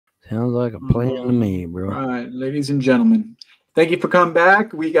Sounds like a plan to me, bro. All right, ladies and gentlemen, thank you for coming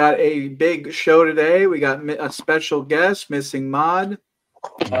back. We got a big show today. We got a special guest, Missing Mod.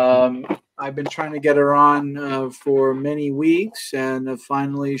 I've been trying to get her on for many weeks, and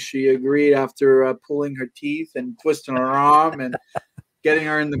finally she agreed after pulling her teeth and twisting her arm and getting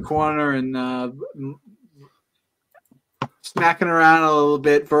her in the corner and smacking around a little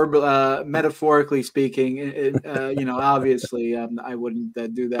bit, metaphorically speaking. Obviously, I wouldn't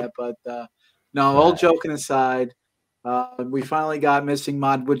do that, but no. All joking aside, we finally got Missing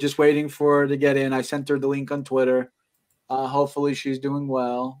Mod. We're just waiting for her to get in. I sent her the link on Twitter. Hopefully, she's doing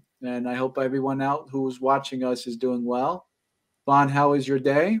well, and I hope everyone out who's watching us is doing well. Vaughn, how is your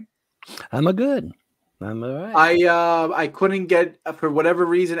day? I'm good. I'm all right. I couldn't get, for whatever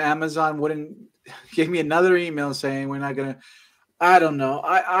reason, Amazon wouldn't give me another email saying we're not gonna. I don't know.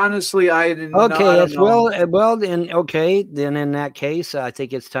 I didn't. Okay, then in that case, I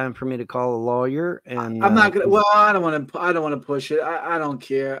think it's time for me to call a lawyer. And I'm not gonna. Well, I don't want to push it. I don't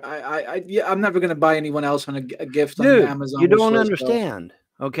care. I'm never gonna buy anyone else on a gift on Amazon. You don't understand.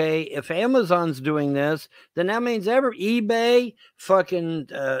 Okay, if Amazon's doing this, then that means eBay, fucking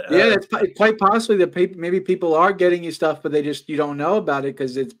it's quite possibly that maybe people are getting you stuff, but you don't know about it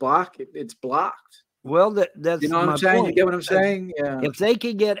because it's blocked. It's blocked. Well, that's you know what I'm saying. You get what I'm saying? Yeah. If they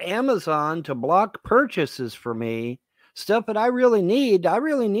could get Amazon to block purchases for me, stuff that I really need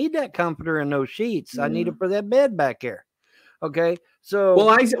that comforter and those sheets. I need it for that bed back here. Okay, so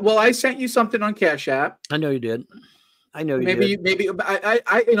I sent you something on Cash App. I know you did. I know you maybe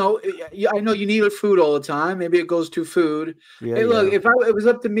I know you need food all the time. Maybe it goes to food. Yeah, hey, look, if it was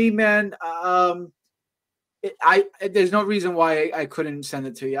up to me, man, there's no reason why I couldn't send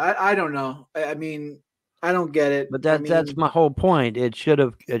it to you. I don't know. I mean, I don't get it. But that's my whole point. It should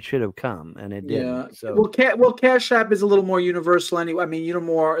have come, and it didn't. Yeah. So well, Cash App is a little more universal anyway. I mean, a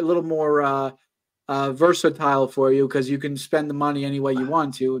little more versatile for you because you can spend the money any way you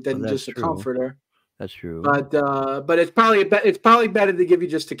want to than just a comforter. That's true. But it's probably better to give you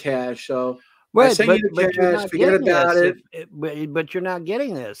just the cash. So but forget about it. But you're not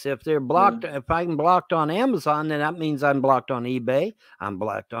getting this. If they're blocked, if I'm blocked on Amazon, then that means I'm blocked on eBay. I'm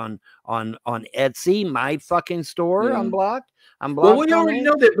blocked on Etsy, my fucking store. I'm blocked. Well, we already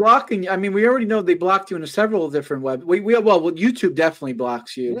know they're blocking. I mean, we already know they blocked you in several different web. YouTube definitely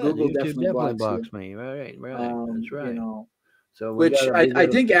blocks you. Yeah, Google YouTube definitely blocks me. Right. That's right. So I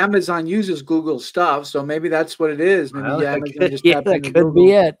think Amazon uses Google stuff, so maybe that's what it is. Maybe Amazon just tapped into that could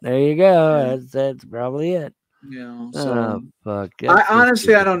be it. There you go. Yeah. That's probably it. So fuck.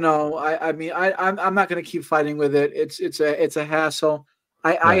 I don't know. I mean, I'm not going to keep fighting with it. It's a hassle.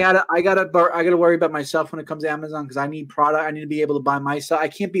 I gotta worry about myself when it comes to Amazon because I need product. I need to be able to buy myself. I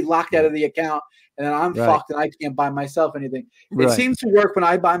can't be locked out of the account and then I'm fucked and I can't buy myself anything. It seems to work when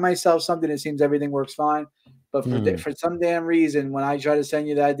I buy myself something. It seems everything works fine. But for some damn reason, when I try to send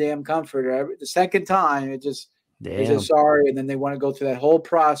you that damn comforter, the second time it just sorry, and then they want to go through that whole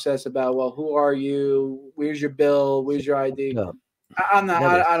process about who are you? Where's your bill? Where's your ID? I don't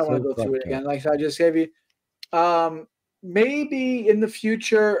want to go through it again. Like I just gave you. Maybe in the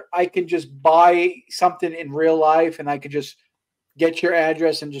future I can just buy something in real life, and I could just get your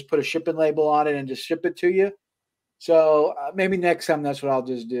address and just put a shipping label on it and just ship it to you. So maybe next time that's what I'll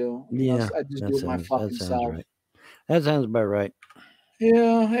just do. Yeah, I just do it my fucking self. Right. That sounds about right.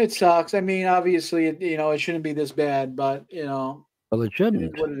 Yeah, it sucks. I mean, obviously, it shouldn't be this bad, but well, it shouldn't.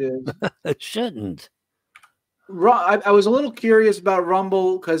 It is what it is. It shouldn't. I was a little curious about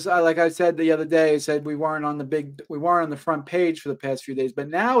Rumble because, like I said the other day, I said we weren't on the front page for the past few days, but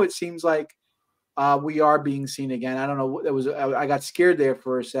now it seems like we are being seen again. I don't know. I got scared there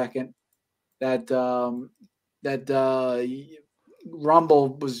for a second that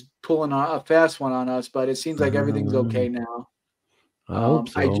Rumble was pulling a fast one on us, but it seems like everything's okay now. I hope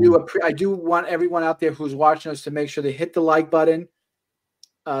so. I do want everyone out there who's watching us to make sure they hit the like button,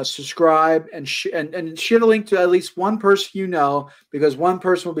 subscribe, and share the link to at least one person because one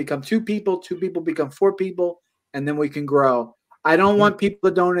person will become two people become four people, and then we can grow. I don't want people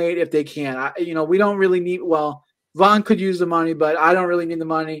to donate if they can. We don't really need. Well, Vaughn could use the money, but I don't really need the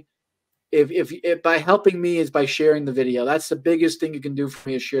money. If by helping me is by sharing the video. That's the biggest thing you can do for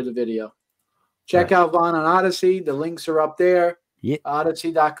me is share the video. Check out Vaughn on Odyssey. The links are up there. Yep.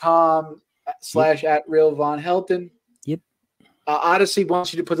 Odyssey.com/@RealVaughnHelton. Yep. Odyssey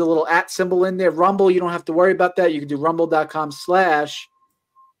wants you to put the little @ symbol in there. Rumble, you don't have to worry about that. You can do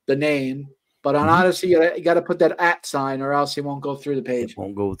rumble.com/the name. But on Odyssey, you got to put that @ sign or else it won't go through the page. It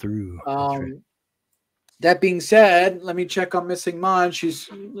won't go through. That being said, let me check on Missing Mon. She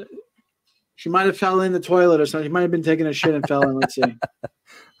might have fell in the toilet or something. She might have been taking a shit and fell in. Let's see.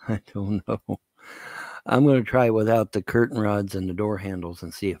 I don't know. I'm going to try without the curtain rods and the door handles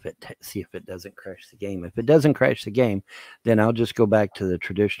and see if it doesn't crash the game. If it doesn't crash the game, then I'll just go back to the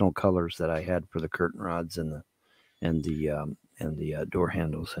traditional colors that I had for the curtain rods and the door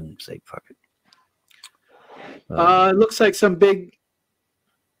handles and say fuck it. It looks like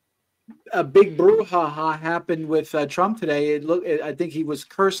a big brouhaha happened with Trump today. I think he was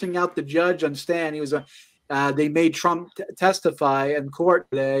cursing out the judge on stand. He was they made Trump testify in court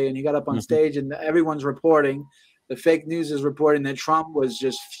today, and he got up on stage, and everyone's reporting. The fake news is reporting that Trump was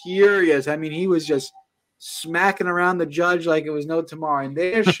just furious. I mean, he was just smacking around the judge like it was no tomorrow. And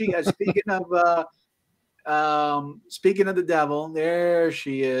there she is. Speaking of the devil, there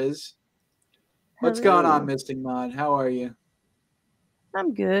she is. What's going on, Mystic Mod? How are you?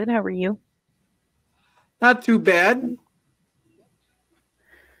 I'm good. How are you? Not too bad.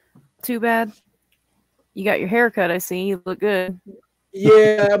 Too bad. You got your haircut, I see. You look good.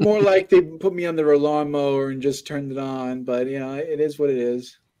 Yeah, more like they put me on the lawnmower and just turned it on. But, you know, it is what it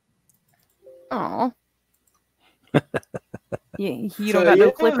is. Oh. You don't got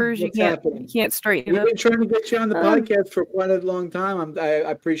no clippers. You can't straighten it up. We've been trying to get you on the podcast for quite a long time. I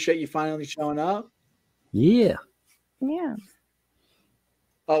appreciate you finally showing up. Yeah. Yeah.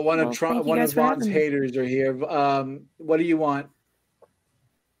 Oh, one of Vaughn's haters are here. What do you want?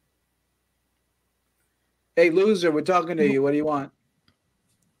 Hey, loser, we're talking to you. What do you want?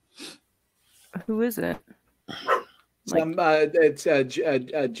 Who is it? It's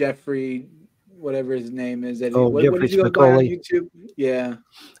Jeffrey, whatever his name is. Jeffrey Spicoli. YouTube? Yeah.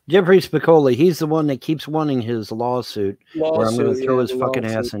 Jeffrey Spicoli. He's the one that keeps wanting his lawsuit where I'm going to throw his fucking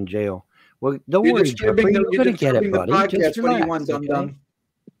ass in jail. Well, don't worry, Jeffrey. You're going to get it, buddy. Just relax, what do you want, dum-dum?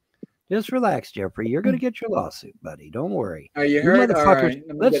 Just relax, Jeffrey. You're going to get your lawsuit, buddy. Don't worry. Are you heard? Motherfuckers,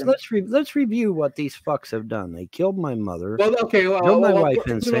 right. Let's review what these fucks have done. They killed my mother. Well, okay. Killed my wife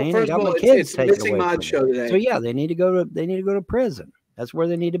insane. They got my kids taken away from show today. So yeah, they need to go to prison. That's where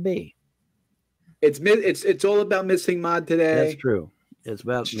they need to be. It's all about Missing Mod today. That's true. It's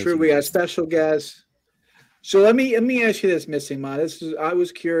true. We got special guests. So let me ask you this, Missing Mod. I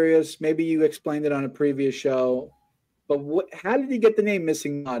was curious. Maybe you explained it on a previous show. But how did you get the name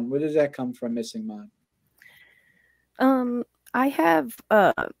Missing Mod? Where does that come from, Missing Mod? I have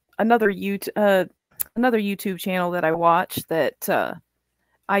another YouTube channel that I watch that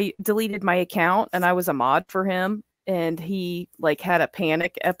I deleted my account, and I was a mod for him, and he like had a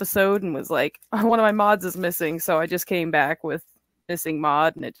panic episode and was like, one of my mods is missing, so I just came back with Missing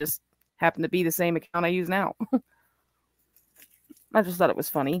Mod, and it just happened to be the same account I use now. I just thought it was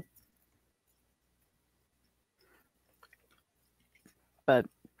funny. But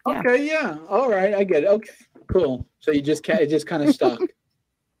yeah. Okay, yeah, all right, I get it. Okay, cool. So it just kind of stuck.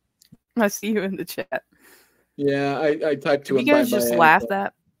 I see you in the chat. Yeah, I typed to him. You guys just laugh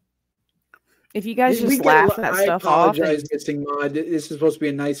that. If you guys just laugh that stuff off. I apologize, Missing Mod. This is supposed to be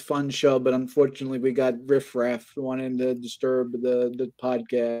a nice, fun show, but unfortunately, we got riffraff wanting to disturb the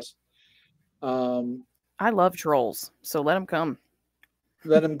podcast. I love trolls, so let them come.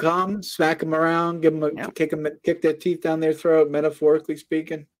 Let them come, smack them around, give them kick their teeth down their throat, metaphorically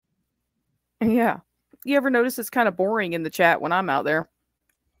speaking. Yeah. You ever notice it's kind of boring in the chat when I'm out there?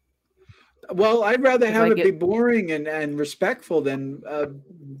 Well, I'd rather have it be boring and respectful than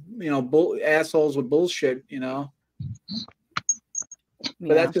assholes with bullshit, you know.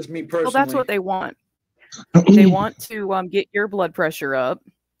 But that's just me personally. Well, that's what they want. They want to get your blood pressure up,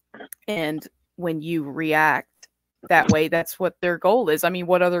 and when you react that way, that's what their goal is. I mean,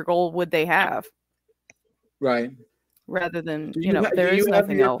 what other goal would they have? Right. Rather than, there is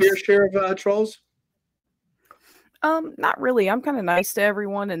nothing else. Do you have your fair share of trolls? Not really. I'm kind of nice to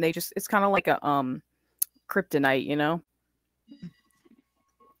everyone, and it's kind of like a kryptonite, you know?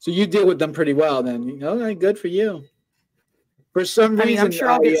 So you deal with them pretty well then. Good for you. For some reason, I'm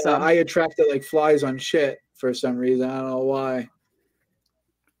sure I'll get some. I attracted like flies on shit for some reason. I don't know why.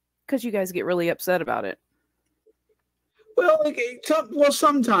 Because you guys get really upset about it. Well,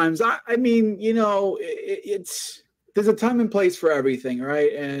 sometimes I mean, it's there's a time and place for everything,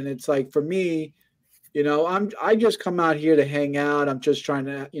 right? And it's like for me, I just come out here to hang out. I'm just trying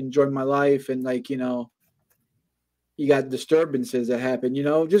to enjoy my life, and you got disturbances that happen.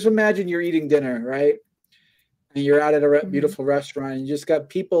 Just imagine you're eating dinner, right? And you're out at a beautiful restaurant, and you just got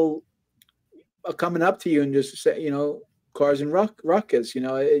people coming up to you and just say, cars and ruckus, be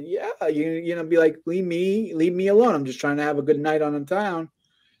like, leave me alone. I'm just trying to have a good night on in town.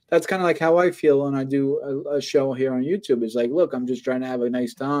 That's kind of like how I feel when I do a show here on YouTube. It's like, look, I'm just trying to have a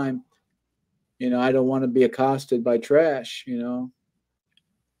nice time. I don't want to be accosted by trash,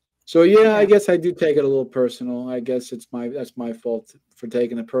 So yeah, I guess I do take it a little personal. I guess that's my fault for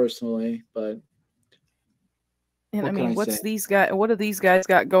taking it personally, but. And I mean, what do these guys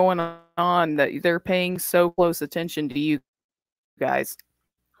got going on that they're paying so close attention to you guys?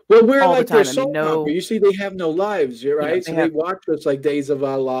 Well, we're like their soap opera. You see, they have no lives, right? So they watch us like Days of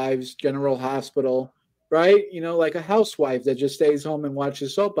Our Lives, General Hospital, right? You know, like a housewife that just stays home and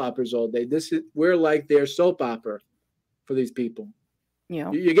watches soap operas all day. We're like their soap opera for these people. Yeah,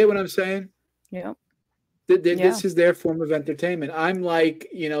 you get what I'm saying? Yeah. This is their form of entertainment. I'm like,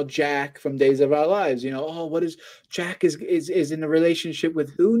 Jack from Days of Our Lives. What is Jack is in a relationship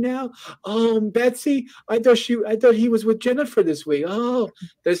with who now? Oh, Betsy. I thought he was with Jennifer this week. Oh,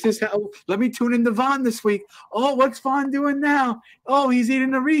 this is how. Let me tune into Vaughn this week. Oh, what's Vaughn doing now? Oh, he's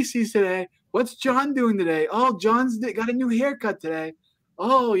eating a Reese's today. What's John doing today? Oh, John's got a new haircut today.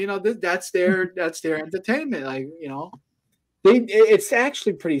 Oh, that's their entertainment. Like, it's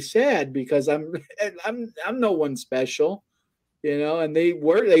actually pretty sad because I'm no one special, and they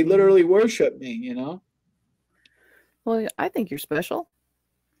literally worship me, Well, I think you're special.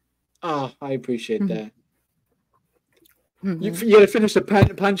 Oh, I appreciate that. You got to finish the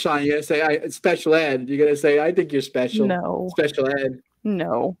punchline. You got to say it's special ed. You got to say I think you're special. No, special ed.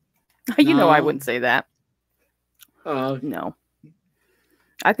 No, I wouldn't say that. No,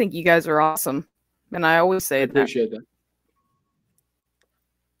 I think you guys are awesome, and I always say that. Appreciate that.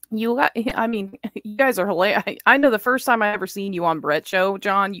 You guys are hilarious. I know the first time I ever seen you on Brett's show,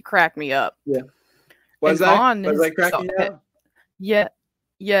 John, you cracked me up. Yeah. Was I cracking you up? Yeah.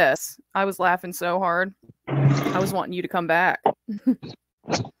 Yes. I was laughing so hard. I was wanting you to come back.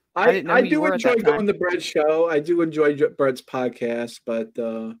 I do enjoy going to Brett's show. I do enjoy Brett's podcast, but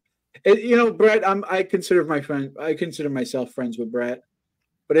Brett, I consider my friend. I consider myself friends with Brett.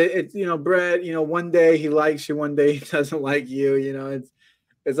 But Brett, one day he likes you, one day he doesn't like you.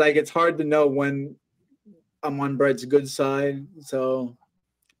 It's like it's hard to know when I'm on Brett's good side. So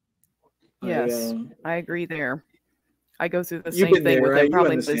yes, I agree there. I go through the same thing with him.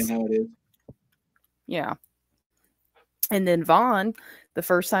 Probably you understand how it is. Yeah. And then Vaughn, the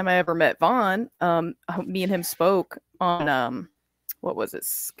first time I ever met Vaughn, me and him spoke on what was it?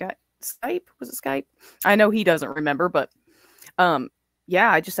 Skype? Was it Skype? I know he doesn't remember, but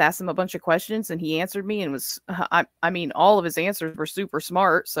I just asked him a bunch of questions and he answered me and was, all of his answers were super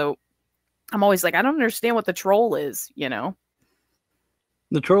smart. So I'm always like, I don't understand what the troll is, The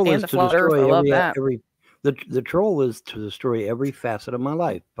troll is to destroy the troll is to destroy every facet of my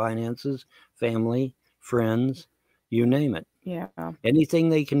life, finances, family, friends, you name it. Yeah. Anything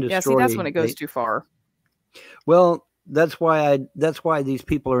they can destroy. Yeah, see, that's when it goes too far. Well, that's why these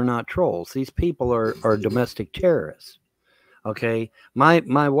people are not trolls. These people are domestic terrorists. Okay,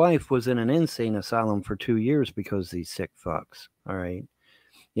 my wife was in an insane asylum for 2 years because of these sick fucks. All right,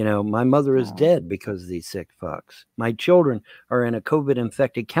 my mother is dead because of these sick fucks. My children are in a COVID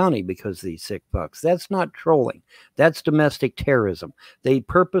infected county because of these sick fucks. That's not trolling. That's domestic terrorism. They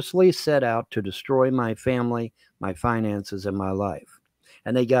purposely set out to destroy my family, my finances, and my life.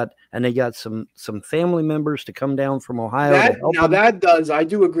 And they got some family members to come down from Ohio. I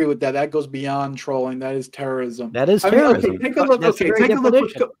do agree with that. That goes beyond trolling. That is terrorism. That is terrorism. Take a look. Take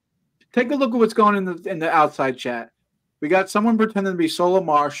a look at what's going in the outside chat. We got someone pretending to be Solo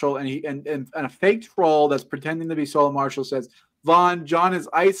Marshall, and a fake troll that's pretending to be Solo Marshall says, "Vaughn, John is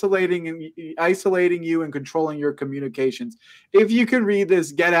isolating you and controlling your communications. If you can read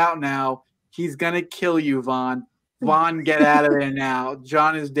this, get out now. He's gonna kill you, Vaughn. Vaughn, get out of there now.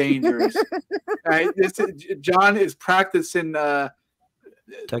 John is dangerous." Right? John is practicing Takia.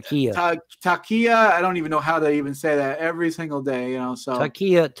 Takia. I don't even know how to even say that every single day. So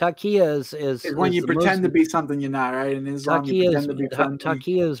Takia is when you pretend to be something you're not, right? In Islam,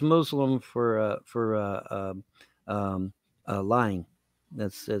 Takia is Muslim for lying.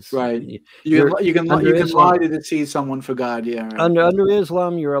 That's right. You can lie to deceive someone for God. Yeah. Right. Under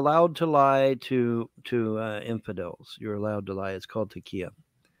Islam, you're allowed to lie to infidels. You're allowed to lie. It's called taqiya.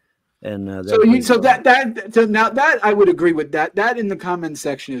 And so now that I would agree with that. That in the comment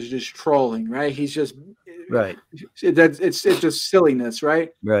section is just trolling, right? He's just right. It's just silliness,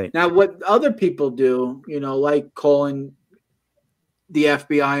 right? Right. Now, what other people do, like calling the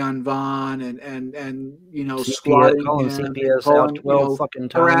FBI on Vaughn and CPS, squatting him, CPS out 12 fucking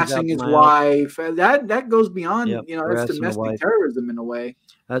times, harassing his wife. That goes beyond, that's domestic terrorism in a way.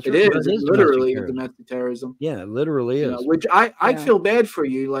 That's it is. It's literally domestic terrorism. Yeah, it literally is. Which I feel bad for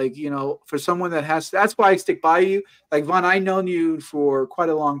you, for someone that has. That's why I stick by you. Like Vaughn, I've known you for quite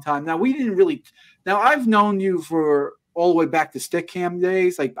a long time. Now I've known you for all the way back to StreamCam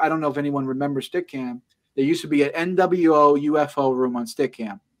days. Like I don't know if anyone remembers StreamCam. There used to be an NWO UFO room on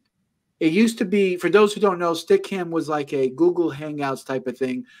StreamCam. It used to be, for those who don't know, StreamCam was like a Google Hangouts type of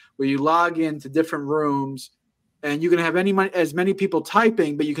thing where you log into different rooms and you can have as many people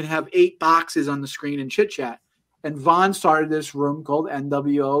typing, but you can have 8 boxes on the screen and chit chat. And Vaughn started this room called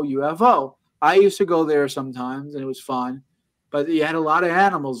NWO UFO. I used to go there sometimes and it was fun, but you had a lot of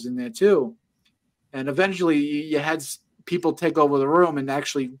animals in there too. And eventually you had people take over the room and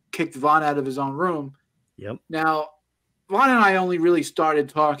actually kicked Vaughn out of his own room. Yep. Now, Vaughn and I only really started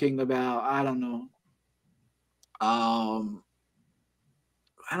talking about, I don't know,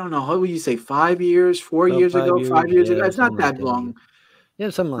 how would you say, 5 years, 4 years ago, 5 years ago? It's not that long. Yeah,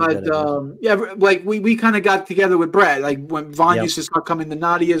 something like that. Yeah, like we kind of got together with Brett. Like when Vaughn used to start coming to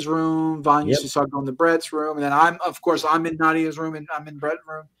Nadia's room, Vaughn used to start going to Brett's room, and then I'm in Nadia's room and I'm in Brett's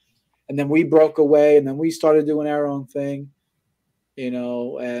room, and then we broke away, and then we started doing our own thing,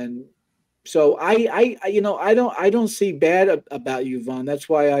 and so I don't see bad about you, Vaughn. That's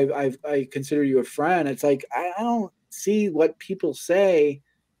why I consider you a friend. It's like I don't see what people say.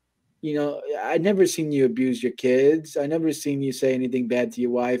 I never seen you abuse your kids. I never seen you say anything bad to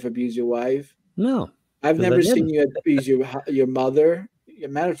your wife, abuse your wife. No, I've never seen you abuse your mother. As a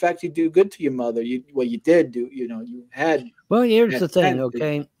matter of fact, you do good to your mother. You did do. You had. Well, here's the thing.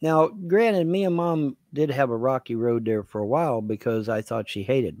 Okay, now granted, me and Mom did have a rocky road there for a while because I thought she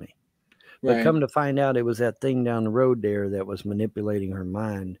hated me. But come to find out, it was that thing down the road there that was manipulating her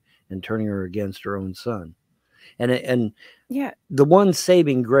mind and turning her against her own son. And the one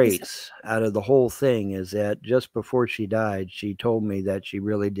saving grace out of the whole thing is that just before she died, she told me that she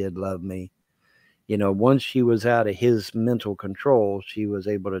really did love me. Once she was out of his mental control, she was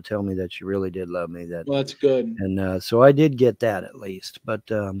able to tell me that she really did love me. Well, that's good. And so I did get that at least. But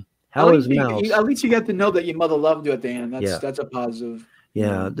how is Mouse? At least you got to know that your mother loved you at the end. That's a positive.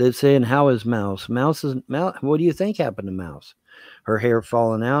 Yeah, they're saying, how is Mouse? Mouse. What do you think happened to Mouse? Her hair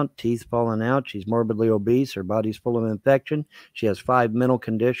falling out, teeth falling out. She's morbidly obese. Her body's full of infection. She has 5 mental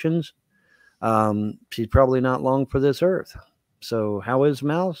conditions. She's probably not long for this earth. So how is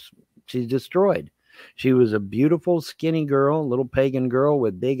Mouse? She's destroyed. She was a beautiful, skinny girl, little pagan girl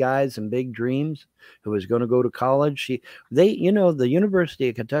with big eyes and big dreams who was going to go to college. The University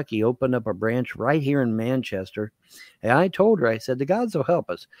of Kentucky opened up a branch right here in Manchester. And I told her, I said, the gods will help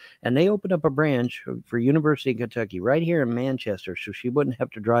us. And they opened up a branch for University of Kentucky right here in Manchester so she wouldn't have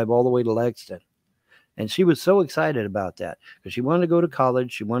to drive all the way to Lexington. And she was so excited about that because she wanted to go to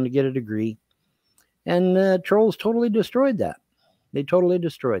college. She wanted to get a degree. And trolls totally destroyed that. They totally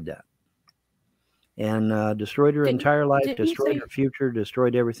destroyed that. And destroyed her entire life, destroyed her future,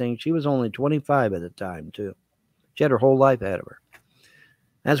 destroyed everything. She was only 25 at the time, too. She had her whole life ahead of her.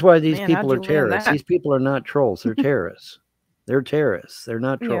 That's why these people are terrorists. These people are not trolls. They're terrorists. They're terrorists. They're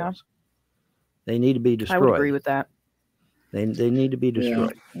not trolls. Yeah. They need to be destroyed. I would agree with that. They need to be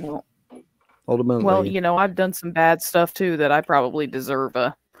destroyed. Yeah. Ultimately. Well, I've done some bad stuff, too, that I probably deserve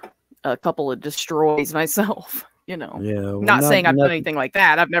a couple of destroys myself. Not saying I've done anything like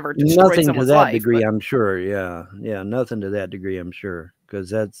that. I've never destroyed nothing someone's to that life, degree, but... I'm sure. Yeah, nothing to that degree, I'm sure, because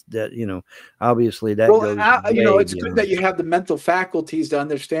that's obviously that. Well, it's good that you have the mental faculties to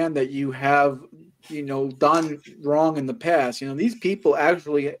understand that you have, done wrong in the past. These people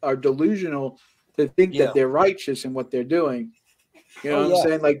actually are delusional to think that they're righteous in what they're doing. What I'm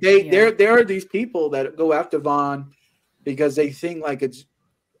saying? Like there are these people that go after Vaughn because they think like it's.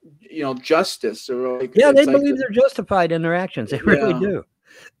 Justice or like, they believe they're justified in their actions. They really do.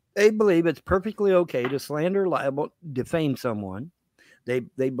 They believe it's perfectly okay to slander, libel, defame someone. They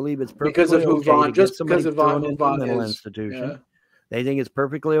believe it's perfectly because of who okay Vaughn, just because of Vaughn mental institution. Yeah. They think it's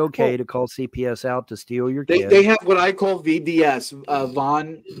perfectly okay to call CPS out to steal your kid. They have what I call VDS,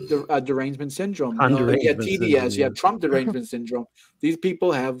 Vaughn derangement syndrome. TDS, you have Trump derangement syndrome. These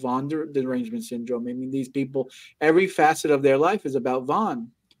people have Vaughn derangement syndrome. I mean, these people, every facet of their life is about Vaughn.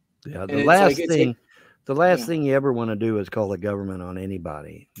 Yeah, the last thing you ever want to do is call the government on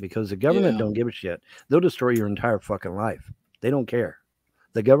anybody because the government don't give a shit. They'll destroy your entire fucking life. They don't care.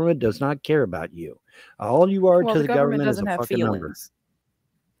 The government does not care about you. All you are to the government is a fucking number.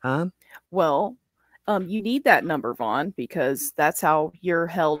 Huh? Well, you need that number, Vaughn, because that's how you're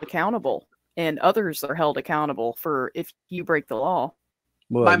held accountable, and others are held accountable for if you break the law.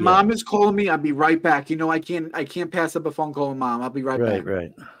 Well, my mom is calling me. I'll be right back. I can't pass up a phone call with Mom. I'll be right back.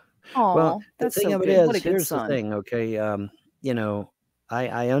 Right. Oh, well, that's the thing of it is, here's the thing, okay?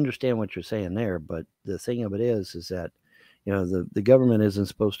 I understand what you're saying there, but the thing of it is that, the government isn't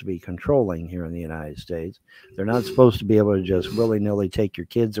supposed to be controlling here in the United States. They're not supposed to be able to just willy-nilly take your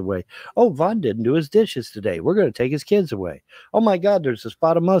kids away. Oh, Vaughn didn't do his dishes today. We're going to take his kids away. Oh my God, there's a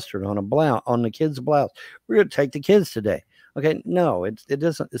spot of mustard on the kid's blouse. We're going to take the kids today. Okay, no, it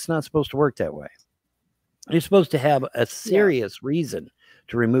doesn't. It's not supposed to work that way. You're supposed to have a serious reason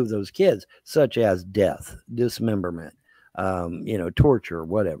to remove those kids, such as death, dismemberment, torture,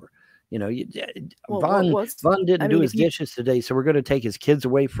 whatever. Vaughn didn't do his dishes today, so we're going to take his kids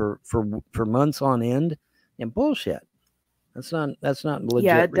away for months on end. And bullshit. That's not legit.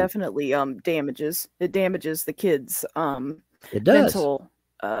 Yeah, it definitely damages the kids. It does. Mental.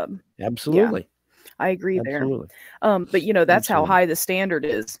 Absolutely. Yeah, I agree there. But that's how high the standard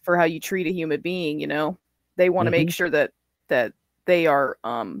is for how you treat a human being. They want to make sure that they are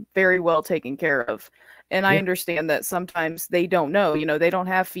very well taken care of. And I understand that sometimes they don't know. They don't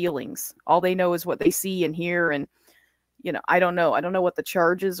have feelings. All they know is what they see and hear. And I don't know what the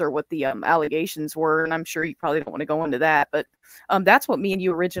charges or what the allegations were, and I'm sure you probably don't want to go into that. But that's what me and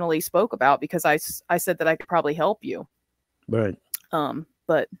you originally spoke about, because I said that I could probably help you. Right.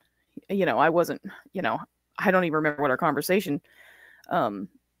 But I wasn't. I don't even remember what our conversation. Because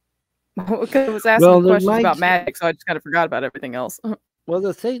I was asking questions about magic, so I just kind of forgot about everything else. Well,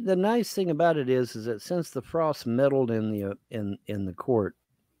 the nice thing about it is that since the Frost meddled in the court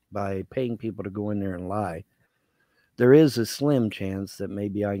by paying people to go in there and lie, there is a slim chance that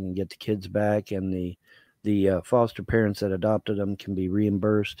maybe I can get the kids back, and the foster parents that adopted them can be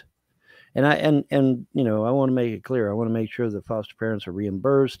reimbursed. And I want to make it clear. I want to make sure the foster parents are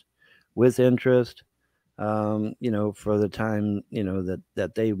reimbursed with interest, for the time,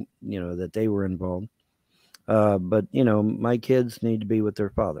 that they were involved. But my kids need to be with their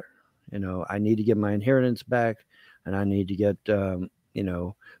father. I need to get my inheritance back, and I need to get,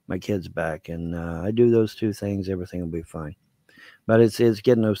 my kids back. And I do those two things, everything will be fine. But it's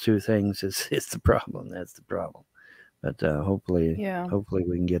getting those two things is the problem. That's the problem. But hopefully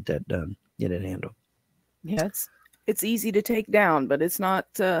we can get that done, get it handled. Yeah, it's easy to take down, but it's not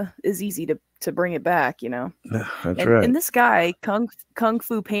as easy to bring it back, That's right. And this guy, Kung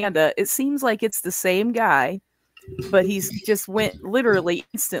Fu Panda, it seems like it's the same guy, but he's just went literally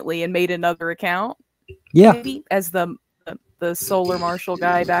instantly and made another account. Yeah. Maybe, as the Solar Marshal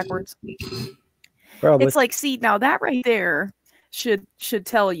guy backwards. Probably. It's like, see, now that right there should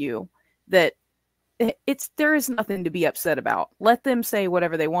tell you that there is nothing to be upset about. Let them say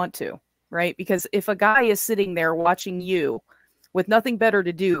whatever they want to, right? Because if a guy is sitting there watching you with nothing better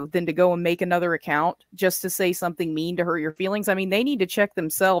to do than to go and make another account just to say something mean to hurt your feelings, I mean, they need to check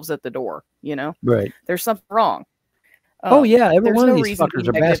themselves at the door, Right. There's something wrong. Every one of these fuckers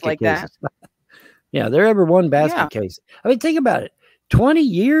are basket like cases. Yeah, they're every one basket case. I mean, think about it. 20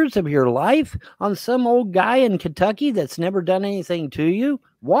 years of your life on some old guy in Kentucky that's never done anything to you?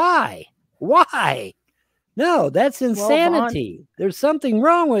 Why? No, that's insanity. Vaughn, there's something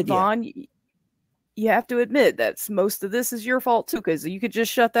wrong with Vaughn, you have to admit that most of this is your fault too, because you could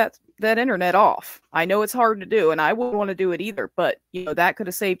just shut that internet off. I know it's hard to do, and I wouldn't want to do it either, but that could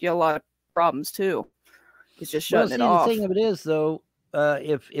have saved you a lot of problems too. It's just shutting it off. The thing of it is, though,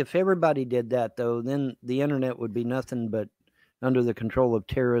 if everybody did that, though, then the internet would be nothing but under the control of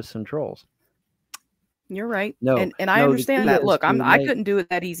terrorists and trolls. You're right. And I understand that. Look, I couldn't do it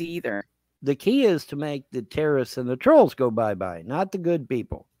that easy either. The key is to make the terrorists and the trolls go bye-bye, not the good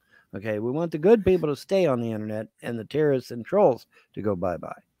people. Okay, we want the good people to stay on the internet and the terrorists and trolls to go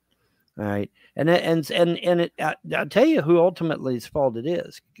bye-bye. All right. I'll tell you who ultimately's fault it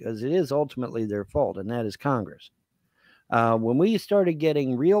is, because it is ultimately their fault, and that is Congress. When we started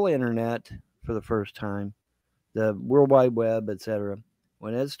getting real internet for the first time, the World Wide Web, etc.,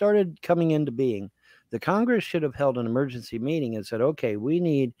 when it started coming into being, the Congress should have held an emergency meeting and said, okay, we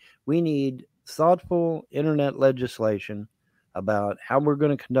need thoughtful internet legislation about how we're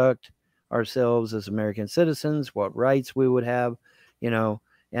going to conduct ourselves as American citizens, what rights we would have,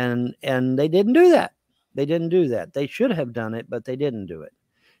 and they didn't do that. They should have done it, but they didn't do it.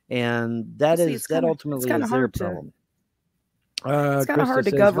 And that ultimately is their problem. It's kind of hard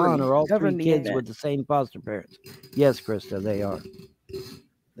to govern. Are all three kids with the same foster parents? Yes, Krista, they are.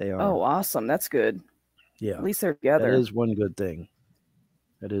 They are. Oh, awesome! That's good. Yeah, at least they're together. That is one good thing.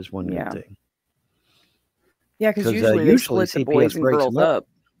 That is one good thing. Yeah, because usually they split the boys and girls up.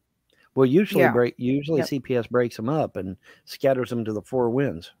 Well, usually CPS breaks them up and scatters them to the four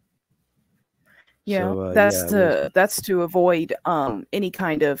winds. Yeah, so, that's to avoid any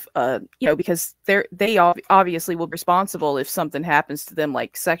kind of because they obviously will be responsible if something happens to them,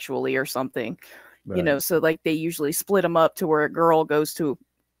 like sexually or something. Right. So like they usually split them up to where a girl goes to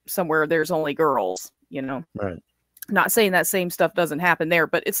somewhere there's only girls. Right. Not saying that same stuff doesn't happen there,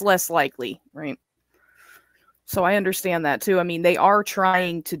 but it's less likely, right? So I understand that too. I mean, they are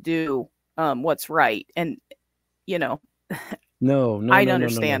trying to do what's right, and no, I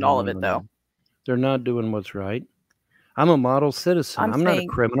understand all of it though. They're not doing what's right. I'm a model citizen. I'm not a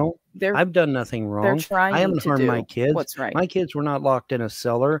criminal. I've done nothing wrong. I haven't harmed my kids. What's right. My kids were not locked in a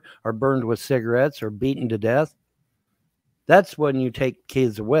cellar or burned with cigarettes or beaten to death. That's when you take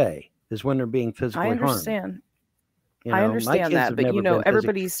kids away, is when they're being physically harmed. I understand. You know, I understand that, but you know,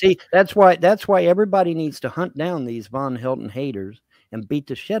 everybody's see. That's why everybody needs to hunt down these Von Helton haters and beat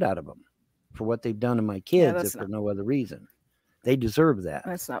the shit out of them for what they've done to my kids, if for no other reason. They deserve that.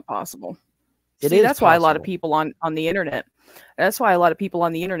 That's not possible. See, that's why a lot of people on the internet. That's why a lot of people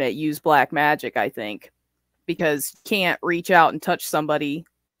on the internet use black magic, I think, because you can't reach out and touch somebody,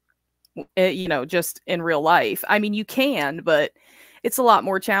 you know, just in real life. I mean, you can, but it's a lot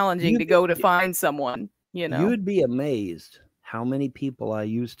more challenging to go to find someone. You know, you'd be amazed how many people I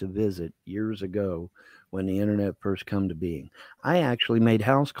used to visit years ago when the internet first come to being. I actually made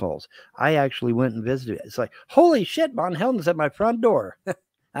house calls. I actually went and visited. It's like, holy shit, Von Helton's at my front door.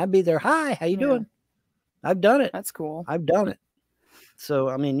 I'd be there. Hi, how you doing? I've done it. That's cool. I've done it. So,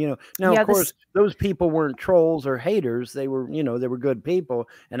 I mean, you know, now, of course, those people weren't trolls or haters. They were, you know, they were good people.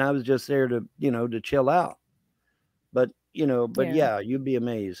 And I was just there to, you know, to chill out. But, you know, yeah, you'd be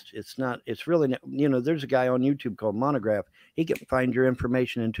amazed. It's really, you know, there's a guy on YouTube called Monograph. He can find your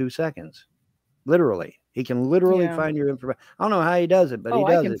information in 2 seconds. Literally. He can literally find your information. I don't know how he does it, but he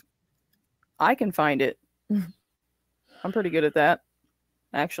does it. I can find it. I'm pretty good at that,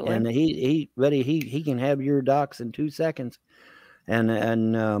 actually. And he can have your docs in 2 seconds. And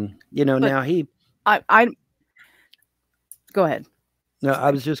you know, but now I go ahead. No,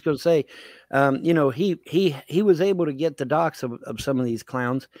 I was just going to say, you know, he was able to get the docs of some of these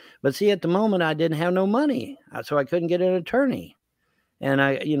clowns, but see, at the moment I didn't have no money, so I couldn't get an attorney. And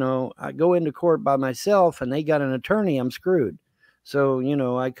I go into court by myself, and they got an attorney. I'm screwed. So, you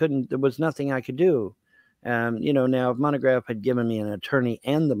know, there was nothing I could do. You know, now if Monograph had given me an attorney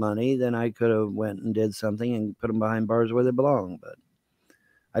and the money, then I could have went and did something and put them behind bars where they belong. But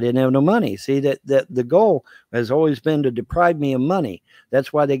I didn't have no money. See, that the goal has always been to deprive me of money.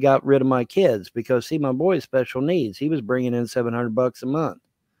 That's why they got rid of my kids, because see, my boy's special needs. He was bringing in $700 a month.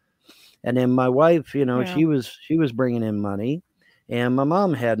 And then my wife, you know, she was bringing in money, and my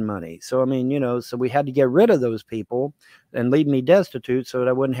mom had money. So, I mean, you know, so we had to get rid of those people and leave me destitute so that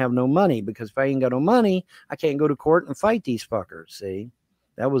I wouldn't have no money, because if I ain't got no money, I can't go to court and fight these fuckers. See,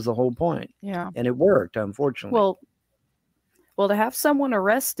 that was the whole point. Yeah. And it worked, unfortunately. Well, to have someone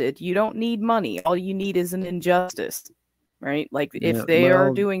arrested, you don't need money. All you need is an injustice, right? Like if they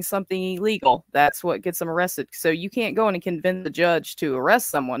are doing something illegal, that's what gets them arrested. So you can't go in and convince the judge to arrest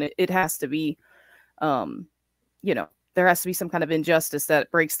someone. It has to be, you know, there has to be some kind of injustice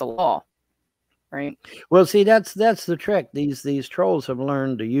that breaks the law, right? Well, see, that's the trick. These trolls have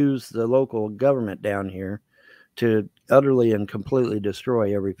learned to use the local government down here to utterly and completely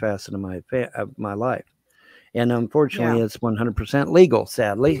destroy every facet of my life. And unfortunately, it's 100% legal,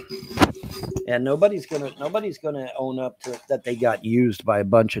 sadly. And nobody's gonna own up to it that they got used by a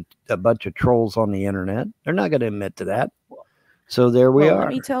bunch of trolls on the internet. They're not gonna admit to that. So there we are. Let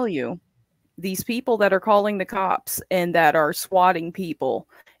me tell you, these people that are calling the cops and that are swatting people,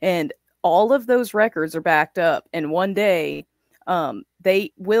 and all of those records are backed up. And one day,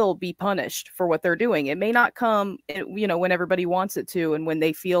 they will be punished for what they're doing. It may not come, you know, when everybody wants it to, and when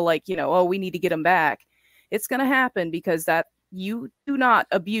they feel like, you know, oh, we need to get them back. It's going to happen because that you do not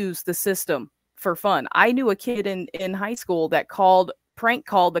abuse the system for fun. I knew a kid in high school that prank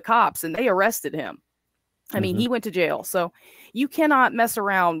called the cops, and they arrested him. I mean, he went to jail. So you cannot mess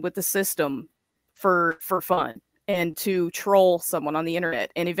around with the system for fun and to troll someone on the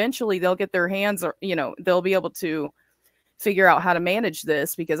internet. And eventually they'll get their hands, or, you know, they'll be able to figure out how to manage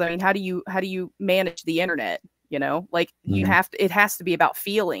this, because I mean, how do you manage the internet? You know, like it has to be about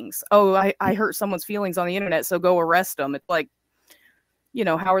feelings. Oh, I hurt someone's feelings on the internet, so go arrest them. It's like, you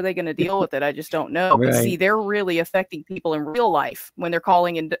know, how are they going to deal with it? I just don't know. Right. But see, they're really affecting people in real life when they're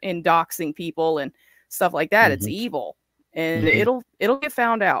calling and doxing people and stuff like that. It's evil, and it'll get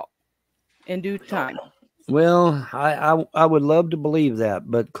found out in due time. Well, I would love to believe that,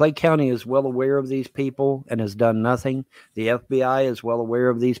 but Clay County is well aware of these people and has done nothing. The FBI is well aware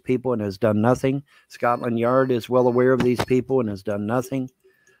of these people and has done nothing. Scotland Yard is well aware of these people and has done nothing.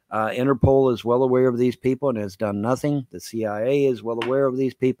 Interpol is well aware of these people and has done nothing. The CIA is well aware of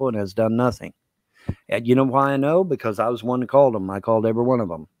these people and has done nothing. And you know why I know? Because I was one that called them. I called every one of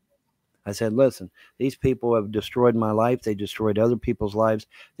them. I said, listen, these people have destroyed my life. They destroyed other people's lives.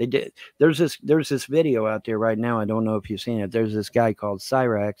 They did. There's this video out there right now. I don't know if you've seen it. There's this guy called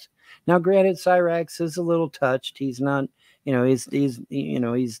Cyrax. Now, granted, Cyrax is a little touched. He's not, you know,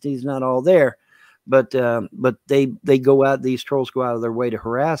 he's not all there, but they go out. These trolls go out of their way to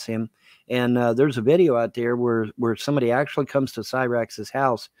harass him, And there's a video out there where somebody actually comes to Cyrax's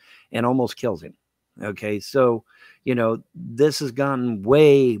house and almost kills him. Okay, so you know this has gone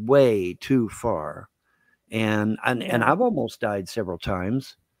way, way too far, and I've almost died several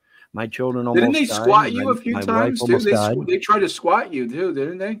times. My children almost died. Didn't they squat you a few times too? They tried to squat you too,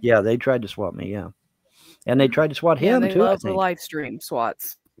 didn't they? Yeah, they tried to swat me. Yeah, and they tried to swat him they too. Love the live stream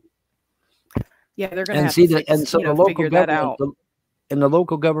swats. Yeah, they're going to have see to that, and so the local government, and the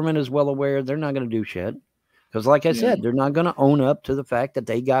local government is well aware they're not going to do shit because, like I said, they're not going to own up to the fact that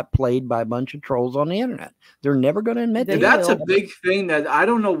they got played by a bunch of trolls on the internet. They're never going to admit that. That's a big thing that I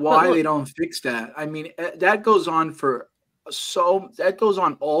don't know why they don't fix that. I mean, that goes on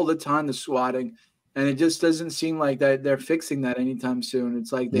all the time, the swatting, and it just doesn't seem like that they're fixing that anytime soon.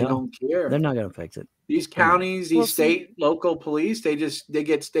 It's like they don't care. They're not going to fix it. These counties, these local police, they just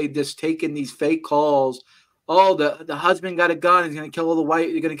take in these fake calls. Oh, the husband got a gun. He's going to kill the wife.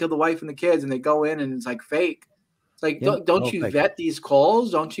 You're going to kill the wife and the kids, and they go in and it's like fake. It's like don't you vet these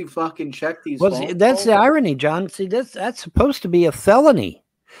calls? Don't you fucking check these? Well, that's the irony, John. See, that's supposed to be a felony.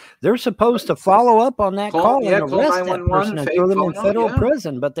 They're supposed to follow up on that call and arrest that person and throw them in federal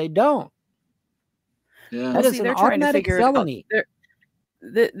prison, but they don't. Yeah, that is an automatic felony.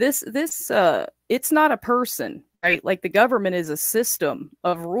 It's not a person, right? Like the government is a system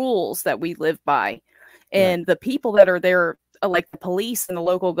of rules that we live by, and the people that are there, like the police and the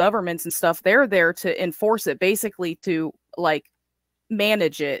local governments and stuff, they're there to enforce it, basically to like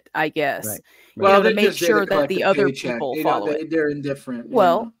manage it, I guess. Right. Well, to make sure that the other people follow it. They're indifferent.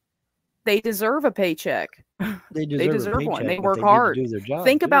 Well, they deserve a paycheck. They deserve one. They work hard.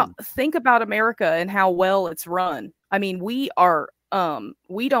 Think about America and how well it's run. I mean, we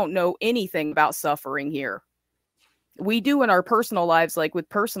don't know anything about suffering here. We do in our personal lives, like with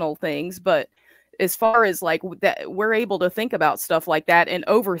personal things, but as far as like that, we're able to think about stuff like that and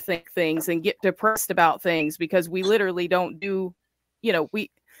overthink things and get depressed about things because we literally don't do,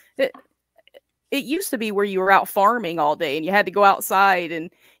 it used to be where you were out farming all day and you had to go outside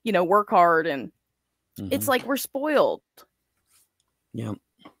and, work hard, and it's like we're spoiled. Yeah.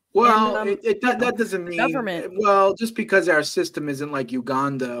 Well, that doesn't mean government. Well, just because our system isn't like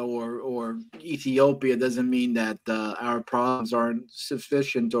Uganda or Ethiopia doesn't mean that our problems aren't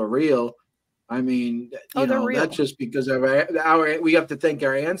sufficient or real. I mean, that's just because of we have to thank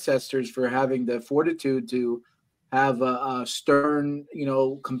our ancestors for having the fortitude to have a stern,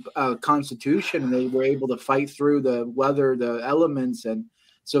 constitution, and they were able to fight through the weather, the elements, and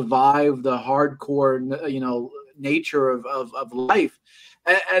survive the hardcore, nature of life.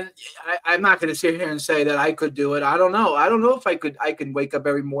 And I'm not going to sit here and say that I could do it. I don't know. I don't know if I can wake up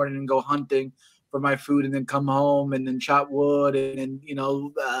every morning and go hunting for my food and then come home and then chop wood and then,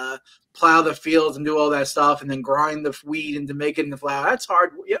 plow the fields and do all that stuff and then grind the wheat into making the flour. That's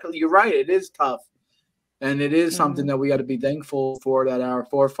hard. Yeah, you're right. It is tough. And it is something that we got to be thankful for, that our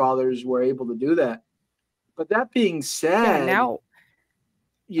forefathers were able to do that. But that being said,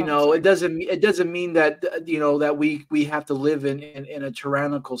 it doesn't mean that that we have to live in a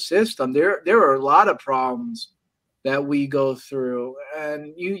tyrannical system. There are a lot of problems that we go through,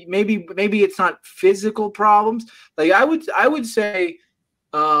 and maybe it's not physical problems. Like I would say,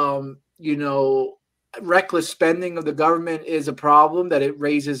 reckless spending of the government is a problem, that it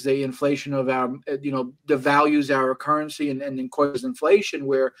raises the inflation of our, devalues our currency and causes inflation,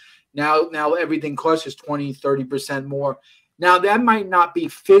 where now everything costs us 20-30% more. Now, that might not be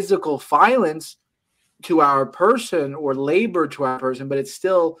physical violence to our person or labor to our person, but it's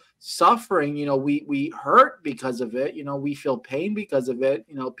still suffering. We hurt because of it. We feel pain because of it.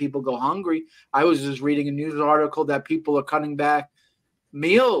 People go hungry. I was just reading a news article that people are cutting back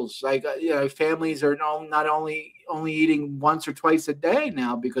meals. Like, families are not only eating once or twice a day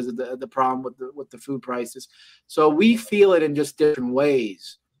now because of the problem with the food prices. So we feel it in just different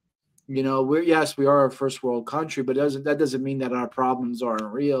ways. We are a first world country, but that doesn't mean that our problems aren't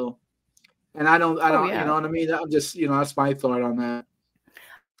real. And I don't, you know what I mean? I'm just, that's my thought on that.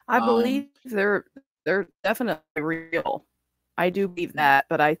 I believe they're definitely real. I do believe that,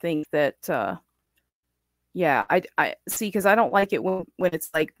 but I think that, I see, because I don't like it when it's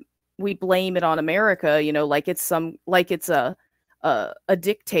like we blame it on America, like it's a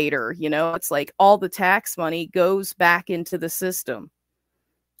dictator, it's like all the tax money goes back into the system.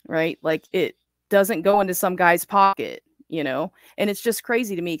 Right? Like it doesn't go into some guy's pocket, and it's just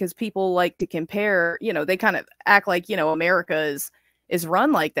crazy to me because people like to compare, they kind of act like, America is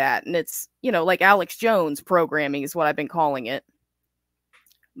run like that. And it's, like Alex Jones programming is what I've been calling it.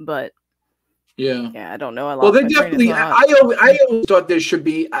 But yeah, I don't know. Well, they definitely, I always thought there should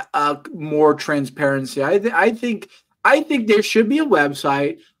be more transparency. I think there should be a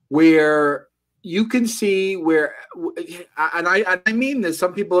website where you can see where, and I mean this,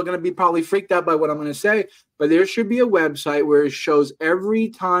 some people are going to be probably freaked out by what I'm going to say, but there should be a website where it shows every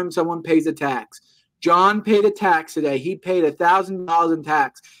time someone pays a tax. John paid a tax today. He paid $1,000 in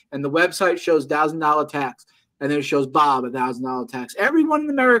tax, and the website shows $1,000 tax, and then it shows Bob $1,000 tax. Everyone in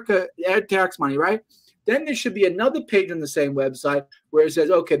America had tax money, right? Then there should be another page on the same website where it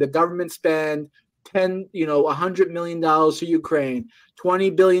says, okay, the government spent $100 million to Ukraine,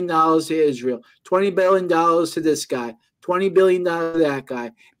 $20 billion to Israel, $20 billion to this guy, $20 billion to that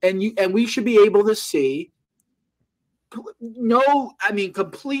guy. And we should be able to see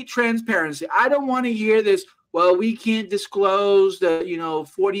complete transparency. I don't want to hear this, well, we can't disclose the,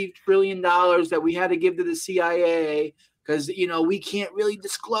 $40 trillion that we had to give to the CIA because, we can't really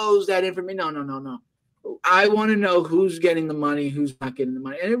disclose that information. No. I want to know who's getting the money, who's not getting the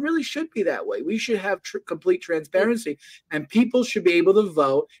money. And it really should be that way. We should have complete transparency, and people should be able to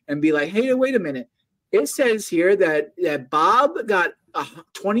vote and be like, hey, wait a minute. It says here that Bob got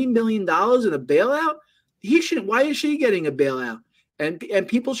 $20 million in a bailout. Why is she getting a bailout? And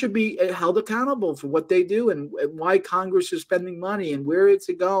people should be held accountable for what they do and why Congress is spending money and where it's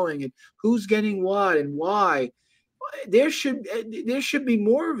going and who's getting what and why. There should be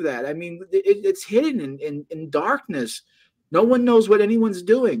more of that. I mean, it's hidden in darkness. No one knows what anyone's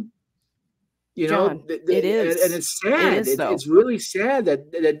doing. John, it is, and it's sad. It's really sad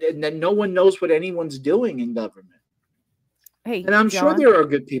that no one knows what anyone's doing in government. Hey, and I'm John, sure there are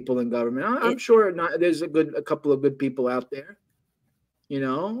good people in government. I'm sure there's a couple of good people out there.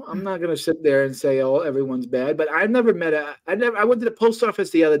 I'm not going to sit there and say, oh, everyone's bad. But I've never met I went to the post office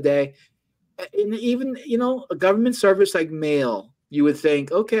the other day. And even, a government service like mail, you would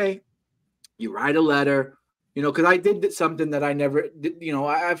think, okay, you write a letter, because I did something that I never did.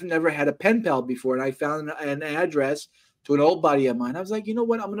 I've never had a pen pal before. And I found an address to an old buddy of mine. I was like, you know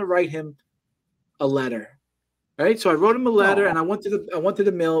what? I'm going to write him a letter. Right. So I wrote him a letter and I went to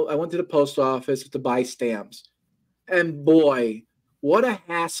the mail. I went to the post office to buy stamps. And boy, what a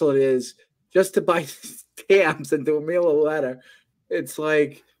hassle it is just to buy stamps and to mail a letter. It's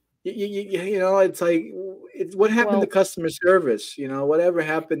like, it's like what happened to customer service? Whatever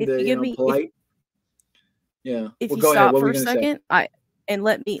happened to polite. If you stop for a second,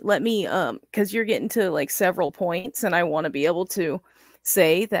 let me because you're getting to like several points, and I want to be able to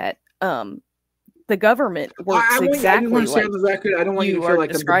say that the government works exactly like on the record. I don't want you to feel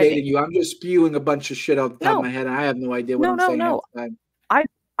like I'm debating you. I'm just spewing a bunch of shit off the top of my head. I have no idea what I'm saying. No.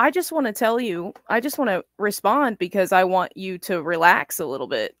 I just want to tell you. I just want to respond because I want you to relax a little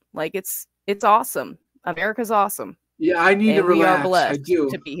bit. Like it's awesome. America's awesome. Yeah, I need to relax. We are blessed I do.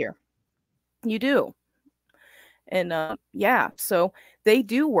 to be here. You do. And so they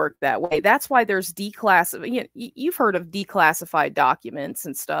do work that way. That's why there's declassified. You've heard of declassified documents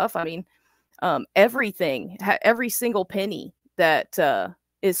and stuff. I mean, everything, every single penny that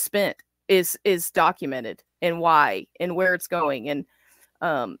is spent is documented, and why and where it's going, and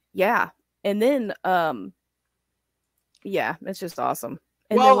and then it's just awesome.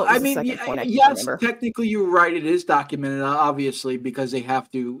 And well, I mean, yes, technically you're right. It is documented, obviously, because they have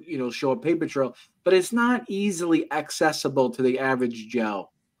to, show a paper trail. But it's not easily accessible to the average Joe.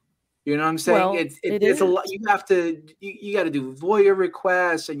 You know what I'm saying? Well, it's a lot. You got to do voyeur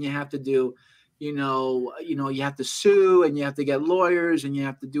requests, and you have to do, you have to sue, and you have to get lawyers, and you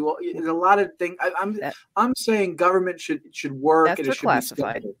have to do. There's a lot of things. I'm saying government should work. That's and it for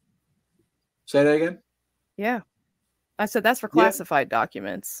classified. Say that again. Yeah. I said that's for classified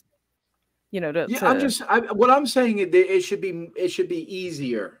documents. What I'm saying is it should be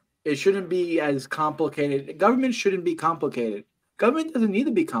easier. It shouldn't be as complicated. Government shouldn't be complicated. Government doesn't need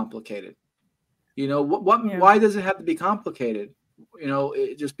to be complicated. Why does it have to be complicated?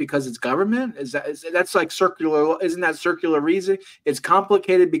 Just because it's government? That's like circular? Isn't that circular reasoning? It's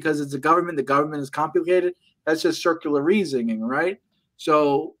complicated because it's a government. The government is complicated. That's just circular reasoning, right?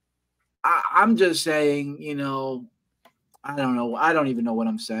 So I'm just saying, I don't know. I don't even know what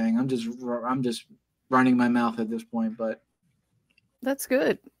I'm saying. I'm just running my mouth at this point, but that's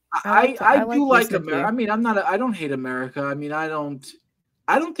good. I do like America. I mean, I don't hate America. I mean, I don't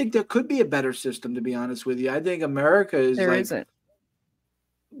think there could be a better system, to be honest with you. I think America isn't.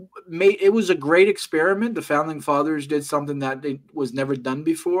 It was a great experiment. The founding fathers did something that was never done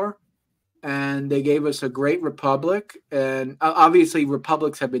before, and they gave us a great republic. And obviously,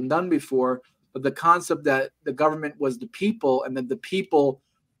 republics have been done before. But the concept that the government was the people, and that the people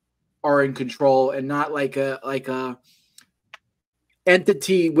are in control, and not like a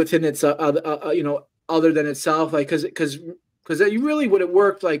entity within its other than itself, like because you really what it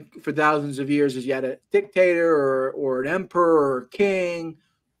worked like for thousands of years is you had a dictator or an emperor or a king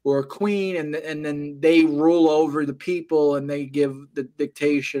or a queen, and then they rule over the people and they give the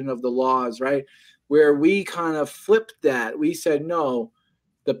dictation of the laws, right? Where we kind of flipped that. We said, no,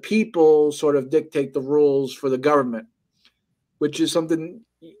 the people sort of dictate the rules for the government, which is something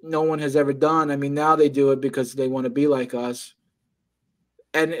no one has ever done. I mean, now they do it because they want to be like us.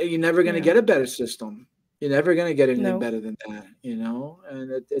 And you're never going to get a better system. You're never going to get anything better than that, you know?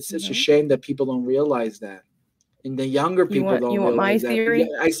 And it's a shame that people don't realize that. And the younger people don't realize that. Theory?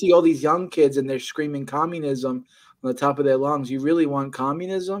 I see all these young kids and they're screaming communism on the top of their lungs. You really want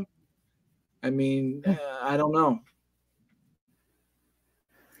communism? I mean, I don't know.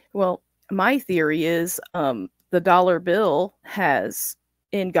 Well, my theory is the dollar bill has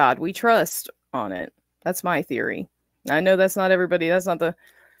 "In God We Trust" on it. That's my theory. I know that's not everybody. That's not the,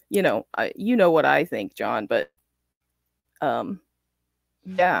 you know what I think, John. But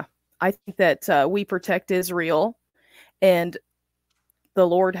yeah, I think that we protect Israel, and the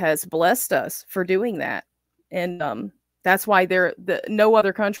Lord has blessed us for doing that. And that's why no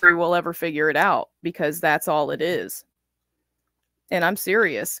other country will ever figure it out, because that's all it is. And I'm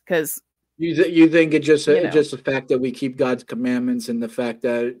serious, because you think it's just the fact that we keep God's commandments, and the fact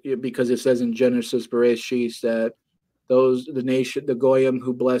that because it says in Genesis Bereshit that the Goyim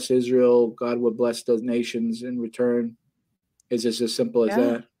who bless Israel, God would bless those nations in return. Is just as simple as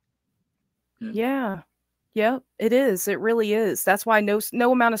that? Yeah, it is. It really is. That's why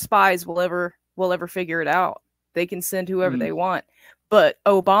no amount of spies will ever figure it out. They can send whoever they want. But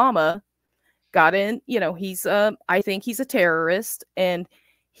Obama got in, he's I think he's a terrorist, and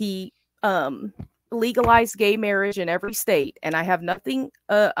he legalized gay marriage in every state. And I have nothing,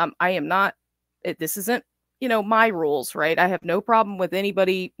 I am not, this isn't, my rules, right? I have no problem with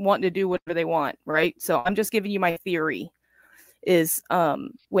anybody wanting to do whatever they want, right? So I'm just giving you my theory is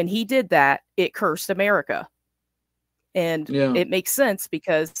when he did that, it cursed America. And it makes sense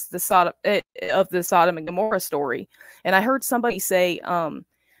because the Sodom and Gomorrah story. And I heard somebody say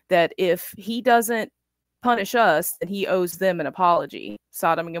that if he doesn't punish us, then he owes them an apology.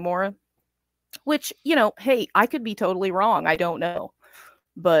 Sodom and Gomorrah, which, hey, I could be totally wrong. I don't know.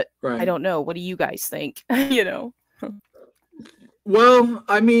 But I don't know. What do you guys think? Well,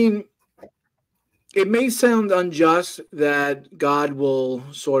 I mean, it may sound unjust that God will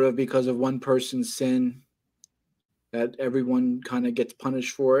sort of, because of one person's sin, that everyone kind of gets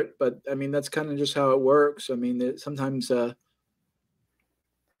punished for it. But I mean, that's kind of just how it works. I mean, sometimes you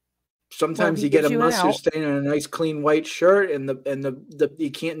get a mustard stain on a nice clean white shirt, and the you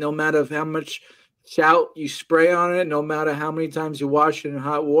can't, no matter how much shout you spray on it, no matter how many times you wash it in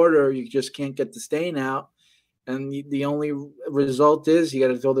hot water, you just can't get the stain out. And the only result is you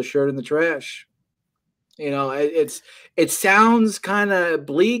got to throw the shirt in the trash. It sounds kind of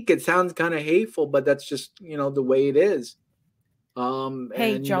bleak. It sounds kind of hateful, but that's just, the way it is.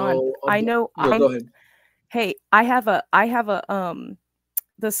 Hey, John, I know. Go ahead. Hey, I have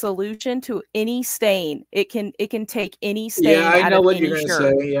the solution to any stain. It can take any stain. Yeah, I know what you're going to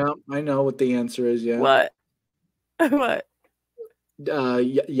say. Yeah, I know what the answer is. Yeah. What? What?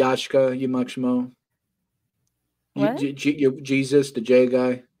 Yashka Yamachmo. What? Jesus, the J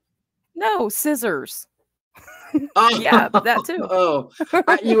guy. No, scissors. Oh, yeah, that too. Oh,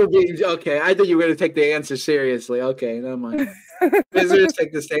 you were being okay. I thought you were going to take the answer seriously. Okay, never mind. Scissors,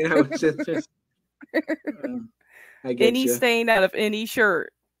 take the stain out with scissors. I get any stain out of any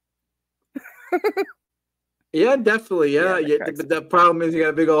shirt. Yeah, definitely. Yeah, but the problem is you got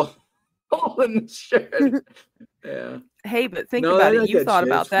a big old hole in the shirt. Yeah. Hey, but think about it. You thought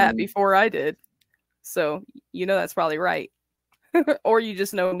about that before I did, so that's probably right. Or you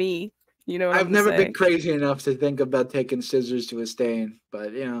just know me. I've never been crazy enough to think about taking scissors to a stain, but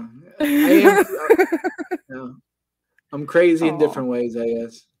I am. I'm crazy in different ways, I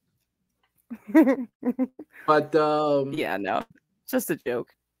guess. But yeah, no, just a joke.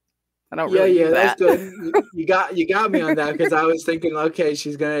 I don't. Yeah, really do that's that. good. You got me on that, because I was thinking, okay,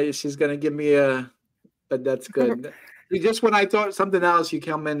 she's gonna give me but that's good. Just when I thought something else, you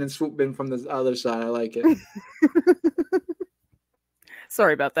come in and swoop in from the other side. I like it.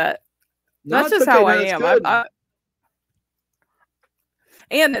 Sorry about that. No, that's just okay. how I am.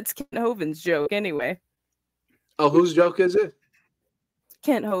 And it's Kent Hovind's joke anyway. Oh, whose joke is it?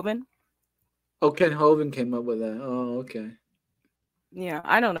 Kent Hovind. Oh, Kent Hovind came up with that. Oh, okay. Yeah,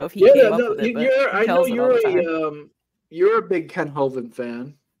 I don't know if he came up with it, but I know you're a big Kent Hovind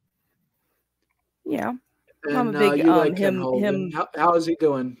fan. Yeah, and, I'm a big you like him. How is he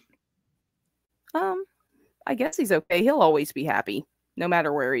doing? I guess he's okay. He'll always be happy, no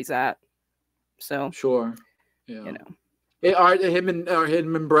matter where he's at. So sure, yeah. Are him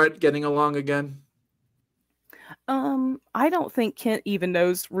and Brett getting along again? I don't think Kent even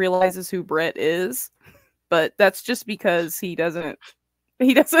realizes who Brett is, but that's just because he doesn't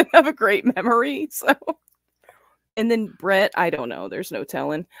have a great memory. So, and then Brett, I don't know. There's no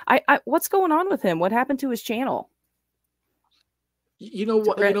telling. What's going on with him? What happened to his channel? You know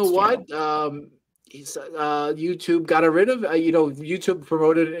what? He's YouTube got rid of. YouTube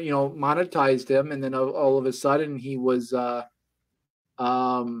promoted. Monetized him, and then all of a sudden he was.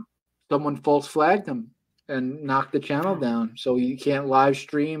 Someone false flagged him and knocked the channel down, so he can't live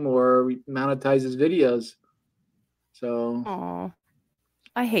stream or monetize his videos. So, oh,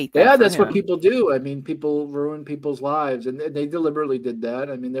 I hate that. Yeah, that's what people do. I mean, people ruin people's lives, and they deliberately did that.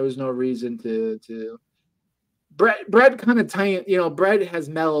 I mean, there was no reason to. Brett kind of tiny. Brett has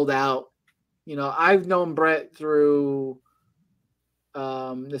mellowed out. I've known Brett through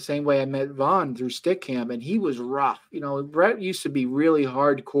the same way I met Vaughn through StreamCam, and he was rough. Brett used to be really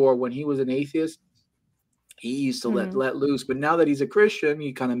hardcore when he was an atheist. He used to let loose, but now that he's a Christian,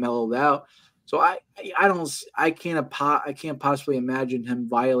 he kind of mellowed out. So I can't possibly imagine him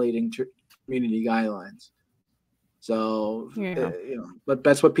violating community guidelines. So but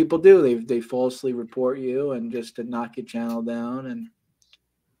that's what people do. They falsely report you and just to knock your channel down, and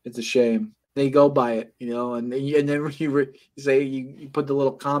it's a shame. They go by it, and then you say you put the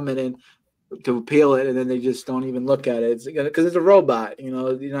little comment in to appeal it, and then they just don't even look at it. It's because it's a robot, they're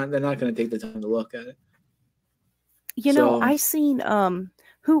not going to take the time to look at it. I seen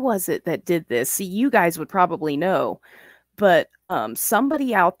who was it that did this? See, you guys would probably know, but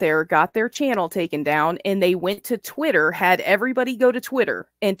somebody out there got their channel taken down, and they went to Twitter, had everybody go to Twitter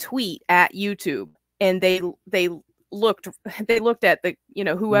and tweet at YouTube, and they looked at the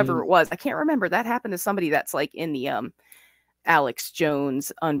whoever it was. I can't remember. That happened to somebody that's like in the Alex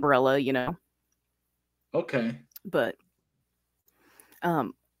Jones umbrella, Okay. But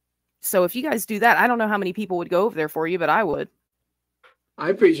so if you guys do that, I don't know how many people would go over there for you, but I would. I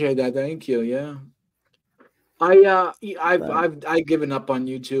appreciate that. Thank you. Yeah. I've given up on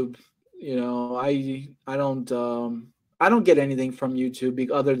YouTube. I don't get anything from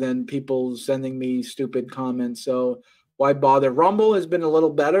YouTube other than people sending me stupid comments. So why bother? Rumble has been a little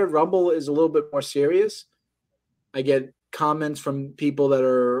better. Rumble is a little bit more serious. I get comments from people that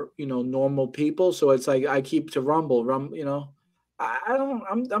are, normal people. So it's like I keep to Rumble. I'm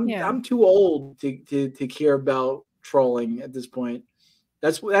too old to care about trolling at this point.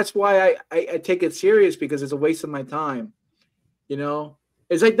 That's why I take it serious, because it's a waste of my time.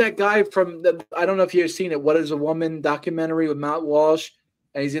 It's like that guy from I don't know if you've seen it, What Is a Woman documentary with Matt Walsh,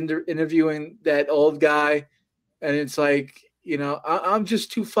 and he's interviewing that old guy, and it's like, I'm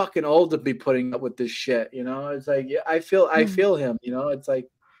just too fucking old to be putting up with this shit. It's like, I feel him. It's like,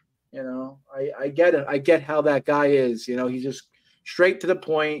 I get it. I get how that guy is. He's just straight to the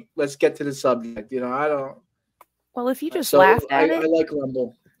point. Let's get to the subject. I don't. Well, if you just laughed at it, I like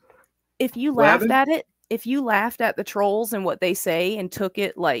Rumble. If you laughed at it. If you laughed at the trolls and what they say and took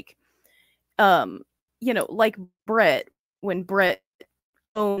it like, like Brett, when Brett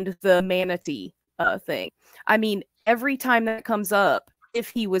owned the manatee thing. I mean, every time that comes up, if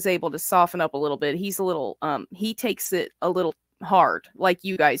he was able to soften up a little bit, he's a little, he takes it a little hard like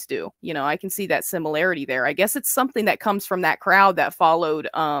you guys do. I can see that similarity there. I guess it's something that comes from that crowd that followed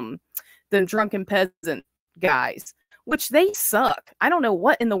the drunken peasant guys, which they suck. I don't know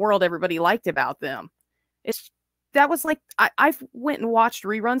what in the world everybody liked about them. That was like, I went and watched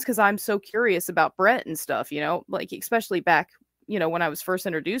reruns because I'm so curious about Brett and stuff, like especially back, when I was first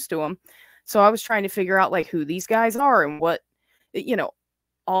introduced to him. So I was trying to figure out like who these guys are and what,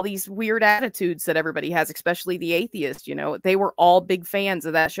 all these weird attitudes that everybody has, especially the atheists, they were all big fans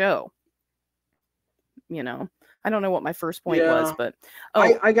of that show. I don't know what my first point was, but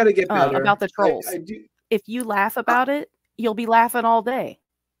I got to get better about the trolls. If you laugh about it, you'll be laughing all day.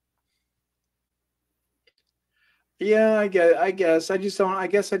 Yeah, I guess I just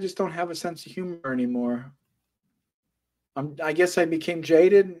don't have a sense of humor anymore. I guess I became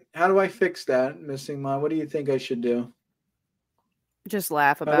jaded. How do I fix that, Missing Mom? What do you think I should do? Just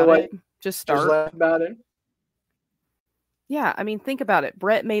laugh about it. Just start. Just laugh about it. Yeah, I mean, think about it.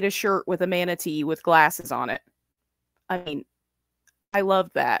 Brett made a shirt with a manatee with glasses on it. I mean, I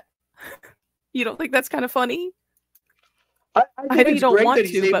love that. You don't think that's kind of funny? I know you don't want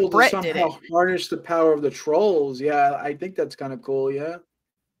to, but Brett did it. Harness the power of the trolls. Yeah, I think that's kind of cool. Yeah.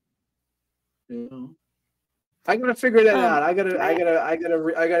 I gotta figure that out. I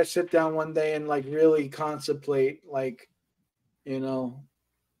gotta sit down one day and like really contemplate, like, because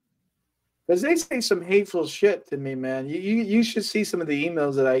they say some hateful shit to me, man. You should see some of the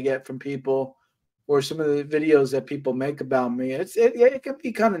emails that I get from people, or some of the videos that people make about me. It can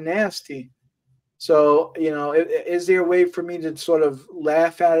be kind of nasty. So, you know, is there a way for me to sort of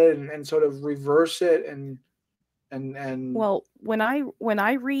laugh at it and sort of reverse it and well, when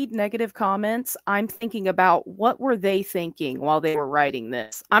I read negative comments, I'm thinking about what were they thinking while they were writing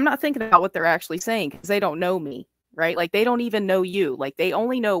this. I'm not thinking about what they're actually saying because they don't know me, right? Like they don't even know you. Like they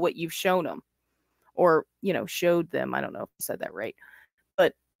only know what you've shown them or, you know, showed them. I don't know if I said that right.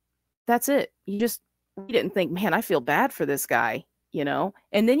 But that's it. You just read it and think, man, I feel bad for this guy, you know?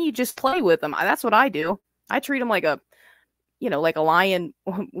 And then you just play with them. That's what I do. I treat him like a, you know, like a lion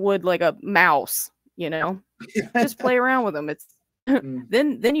would like a mouse, you know? Just play around with them. It's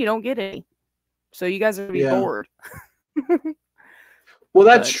then you don't get any. So you guys are gonna be bored. Well,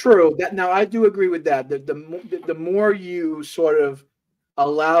 that's true. That now I do agree with that. The more you sort of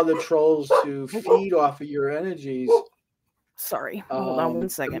allow the trolls to feed off of your energies. Sorry, hold on 1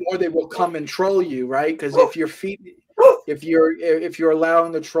 second. The more they will come and troll you, right? Because if you're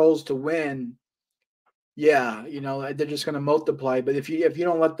allowing the trolls to win, yeah, you know, they're just going to multiply. But if you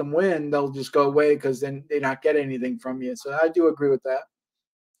don't let them win, they'll just go away because then they not get anything from you. So I do agree with that.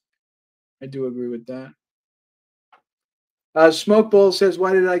 I do agree with that. Smokeball says,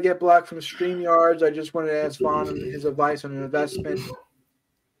 "Why did I get blocked from StreamYards? I just wanted to ask Vaughn his advice on an investment,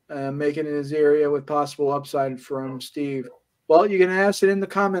 making in his area with possible upside from Steve." Well, you can ask it in the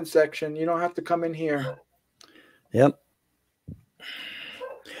comment section. You don't have to come in here. Yep.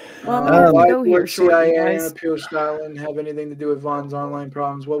 Well, I'm gonna why go here, CIA guys. and Appeal Styling have anything to do with Vaughn's online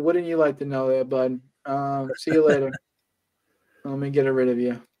problems? Well, wouldn't you like to know that, bud? See you later. Let me get rid of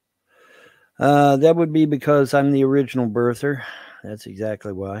you. That would be because I'm the original birther. That's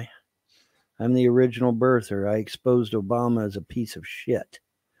exactly why. I'm the original birther. I exposed Obama as a piece of shit.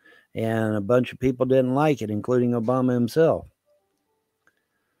 And a bunch of people didn't like it, including Obama himself.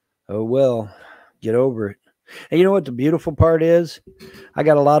 Oh, well, get over it. And you know what the beautiful part is? I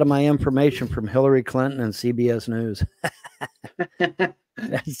got a lot of my information from Hillary Clinton and CBS News.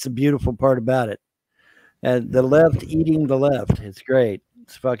 That's the beautiful part about it. And the left eating the left. It's great.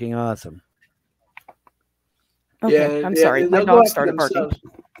 It's fucking awesome. Okay, yeah, I'm sorry. My dog started barking.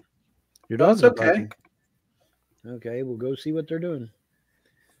 Your dog's barking. Okay, we'll go see what they're doing.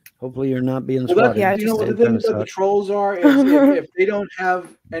 Hopefully you're not being spotted. Yeah, you know what the thing about the trolls are is if they don't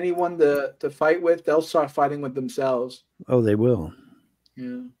have anyone to fight with, they'll start fighting with themselves. Oh, they will.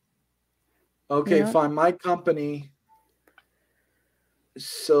 Yeah. Okay, fine. My company,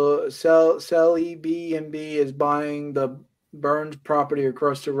 so Sell EB&B is buying the Burns property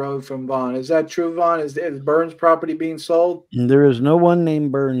across the road from Vaughn. Is that true, Vaughn? Is Burns property being sold? There is no one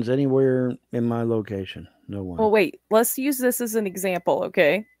named Burns anywhere in my location. No one. Well, wait. Let's use this as an example,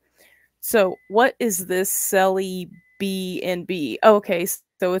 okay? So, what is this Selly B&B? Okay,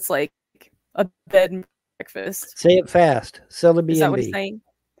 so it's like a bed and breakfast. Say it fast. Selly B&B. Is that what he's saying?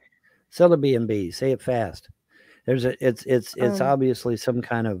 Selly B&B. Say it fast. There's a. It's obviously some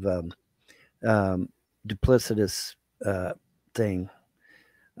kind of duplicitous thing.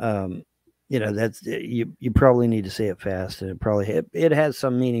 You know, that's you probably need to say it fast, and it has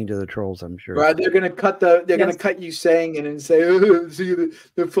some meaning to the trolls, I'm sure. Right, they're gonna cut gonna cut you saying it and say, oh, see,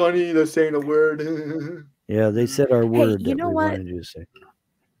 they're funny, they're saying a word. Yeah, they said our word you that know we what? wanted you to say.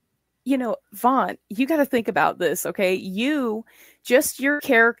 You know, Vaughn, you got to think about this, okay? Just your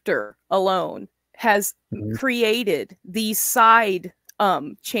character alone has created these side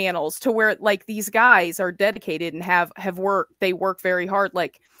channels to where like these guys are dedicated and have worked. They work very hard.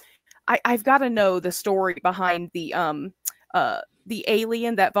 Like I've got to know the story behind the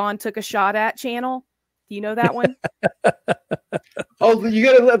alien that Vaughn took a shot at channel. Do you know that one? Oh, you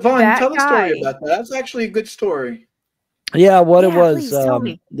got to let Vaughn tell the story about that. That's actually a good story. Yeah, what it was, tell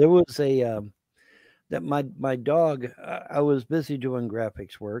me. there was a that my dog. I was busy doing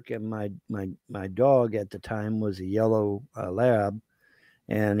graphics work, and my dog at the time was a yellow lab,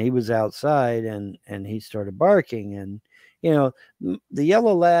 and he was outside, and he started barking, and you know, the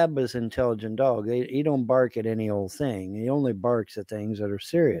yellow lab is an intelligent dog. He don't bark at any old thing. He only barks at things that are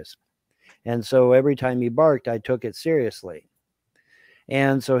serious. And so every time he barked, I took it seriously.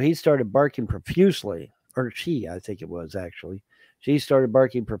 And so he started barking profusely, or she, I think it was actually. She started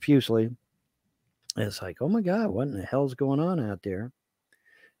barking profusely. And it's like, oh my God, what in the hell's going on out there?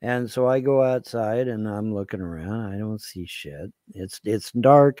 And so I go outside and I'm looking around. I don't see shit. It's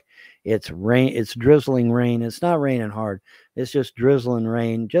dark. It's rain. It's drizzling rain. It's not raining hard. It's just drizzling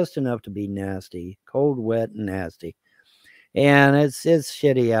rain, just enough to be nasty, cold, wet, and nasty. And it's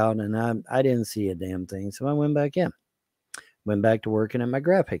shitty out, and I didn't see a damn thing. So I went back in. Went back to working at my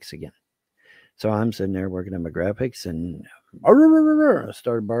graphics again. So I'm sitting there working at my graphics, and I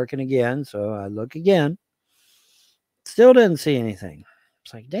started barking again. So I look again. Still didn't see anything.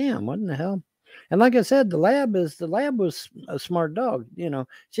 It's like, damn, what in the hell? And like I said, the lab was a smart dog. You know,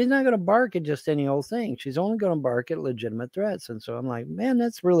 she's not going to bark at just any old thing. She's only going to bark at legitimate threats. And so I'm like, man,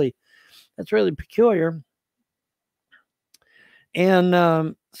 that's really peculiar.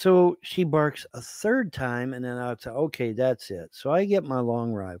 And so she barks a third time, and then I'll say, okay, that's it. So I get my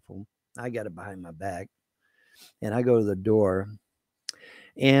long rifle. I got it behind my back, and I go to the door.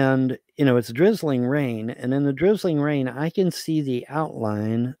 And, you know, it's drizzling rain. And in the drizzling rain, I can see the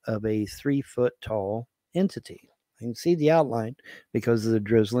outline of a 3-foot tall entity. I can see the outline because of the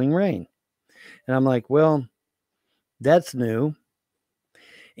drizzling rain. And I'm like, well, that's new.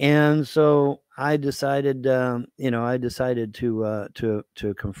 And so I decided, you know,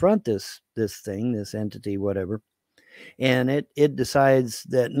 to confront this thing, this entity, whatever. And it decides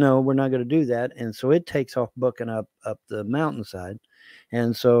that, no, we're not going to do that. And so it takes off booking up the mountainside.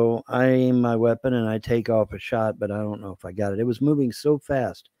 And so I aim my weapon and I take off a shot, but I don't know if I got it. It was moving so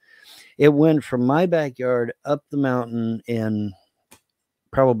fast. It went from my backyard up the mountain in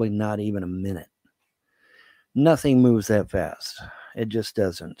probably not even a minute. Nothing moves that fast. It just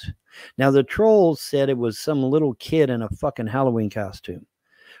doesn't. Now, the trolls said it was some little kid in a fucking Halloween costume,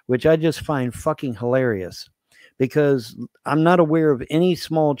 which I just find fucking hilarious, because I'm not aware of any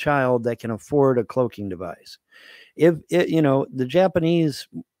small child that can afford a cloaking device. If it, you know, the Japanese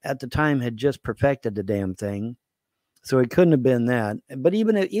at the time had just perfected the damn thing, so it couldn't have been that. But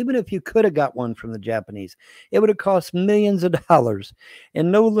even if you could have got one from the Japanese, it would have cost millions of dollars,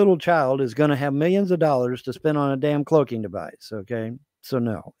 and no little child is going to have millions of dollars to spend on a damn cloaking device. Okay, so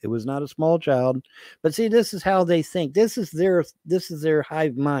no, it was not a small child. But see, this is how they think. This is their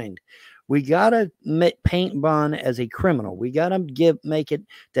hive mind. We gotta paint Bond as a criminal. We gotta make it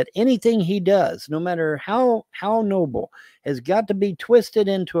that anything he does, no matter how noble, has got to be twisted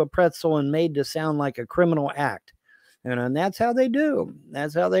into a pretzel and made to sound like a criminal act. And that's how they do.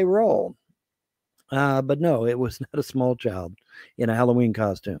 That's how they roll. But no, it was not a small child in a Halloween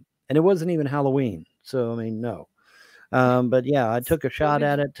costume, and it wasn't even Halloween. So I mean, no. But yeah, I took a shot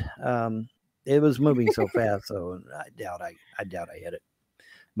at it. It was moving so fast, so I doubt I hit it.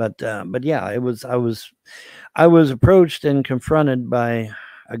 But yeah, it was. I was approached and confronted by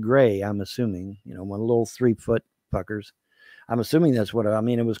a gray. I'm assuming, you know, one of the little 3-foot fuckers. I'm assuming that's what I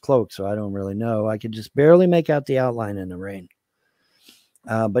mean. It was cloaked, so I don't really know. I could just barely make out the outline in the rain.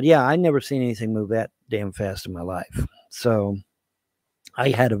 But yeah, I never seen anything move that damn fast in my life. So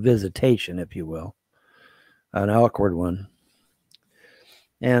I had a visitation, if you will, an awkward one.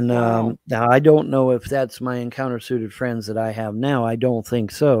 And Wow. now I don't know if that's my encounter suited friends that I have now. I don't think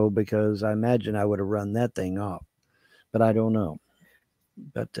so, because I imagine I would have run that thing off, but I don't know.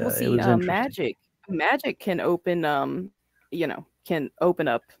 But Well, see, it was interesting. magic can open, you know, can open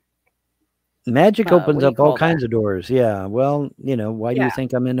up. Magic What opens do you up all call that? kinds of doors. Yeah. Well, you know, why do you Yeah.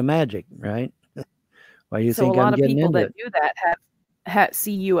 think I'm into magic, right? Why do you So a think I'm lot of getting people into that it? do that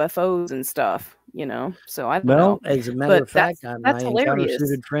see UFOs and stuff, you know. So I don't Well, know, as a matter but of fact, that's my encounter hilarious.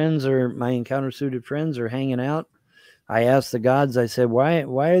 suited friends are hanging out. I asked the gods, I said, why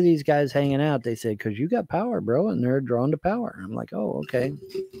are these guys hanging out? They said, because you got power, bro, and they're drawn to power. I'm like, oh, okay.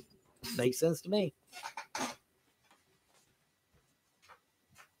 Makes sense to me.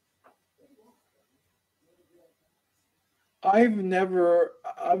 I've never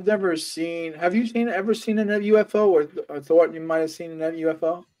seen. Have you ever seen a UFO, or thought you might have seen a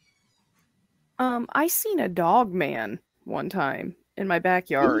UFO? I seen a dog man one time in my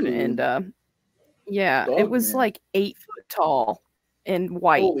backyard, and yeah, it Dog was man. like 8 foot tall and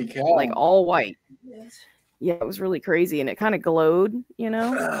white, Holy cow! like all white. Yeah, it was really crazy, and it kind of glowed, you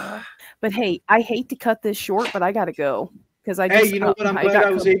know. But hey, I hate to cut this short, but I gotta go because Hey, you know what? I'm glad got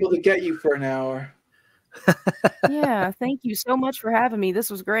I was able to get you for an hour. Yeah, thank you so much for having me. This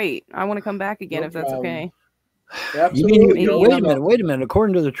was great. I want to come back again No if that's problem. okay. Absolutely. Wait a minute.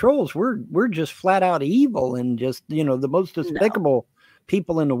 According to the trolls, we're just flat out evil and just, you know, the most despicable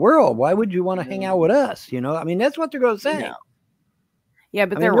people in the world. Why would you want to hang out with us? You know, I mean, that's what they're going to say. No. Yeah,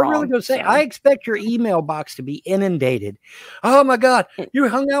 but they're really going to say, I expect your email box to be inundated. Oh my God, you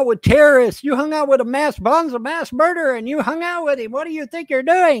hung out with terrorists. You hung out with Bond's a mass murderer, and you hung out with him. What do you think you're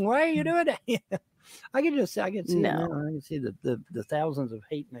doing? Why are you doing that? I can see it now. I can see the thousands of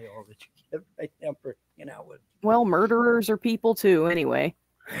hate mail that you get right now for, you know, with. Well, murderers are people too, anyway.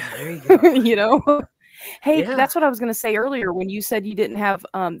 Yeah, there you go. You know. Hey, that's what I was going to say earlier when you said you didn't have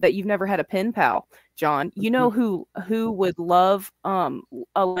that you've never had a pen pal, John. You know who would love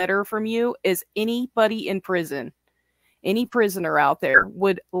a letter from you is anybody in prison. Any prisoner out there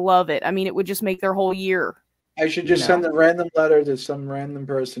would love it. I mean, it would just make their whole year. I should just send a random letter to some random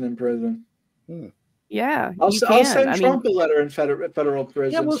person in prison. Yeah, I'll send Trump a letter in federal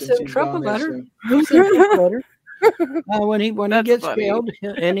prison. Yeah, we'll since send he's Trump a gone there letter. soon. We'll send Trump a letter. When he gets funny. jailed,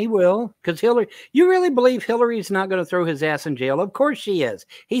 and he will, because Hillary. You really believe Hillary's not going to throw his ass in jail? Of course she is.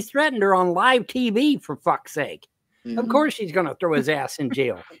 He threatened her on live TV, for fuck's sake. Of course she's going to throw his ass in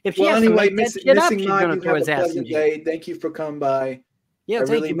jail. If she has to make that shit up, she's going to throw his ass in jail. Thank you for coming by. Yeah,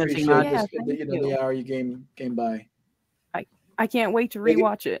 thank you, Missing Mod. Yeah, the hour you came by. I can't wait to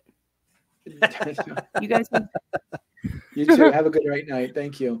rewatch it. You guys. You too. Have a good night.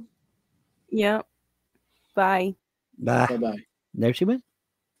 Thank you. Yeah. Bye. Bye. Bye. There she went.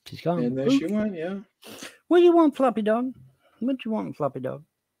 She's gone. And there she went. Yeah. What do you want, Floppy Dog? What you want, Floppy Dog?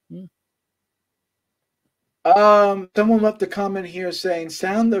 Someone left a comment here saying,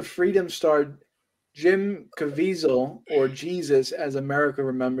 "Sound of Freedom star Jim Caviezel, or Jesus as America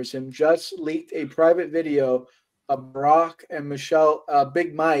remembers him, just leaked a private video of Brock and Michelle,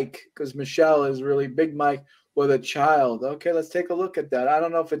 Big Mike, because Michelle is really Big Mike with a child." Okay, let's take a look at that. I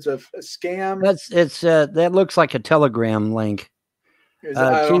don't know if it's a scam. That looks like a Telegram link.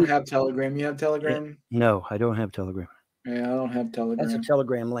 I don't have Telegram. You have Telegram? No, I don't have Telegram. Yeah, I don't have Telegram. That's a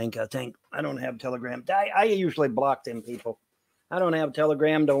Telegram link, I think. I don't have Telegram. I usually block them people. I don't have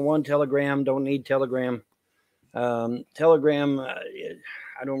Telegram. Don't want Telegram. Don't need Telegram. Telegram.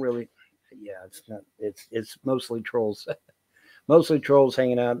 I don't really. Yeah, it's not. It's mostly trolls. Mostly trolls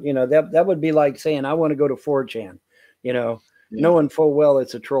hanging out. You know, that would be like saying I want to go to 4chan. You know, knowing full well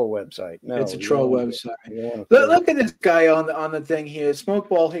it's a troll website. No, it's a troll website. Look at this guy on the thing here.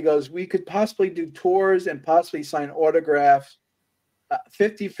 Smokeball. He goes, "We could possibly do tours and possibly sign autographs.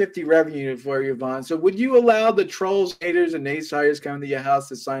 50-50 revenue for you, Vaughn. So would you allow the trolls, haters, and naysayers coming to your house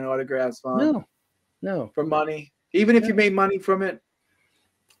to sign autographs, Vaughn? No. For money? Even if you made money from it?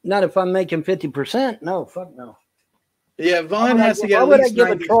 Not if I'm making 50%. No, fuck no. Yeah, Vaughn has to get Why at would least I give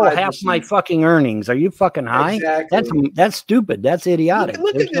a troll 95%. half my fucking earnings? Are you fucking high? Exactly. That's stupid. That's idiotic.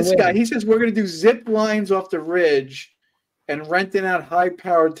 Look at this guy. He says we're going to do zip lines off the ridge and renting out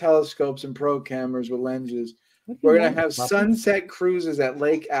high-powered telescopes and pro cameras with lenses. We're going to have sunset cruises at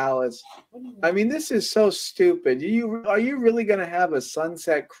Lake Alice. I mean, this is so stupid. Are you really going to have a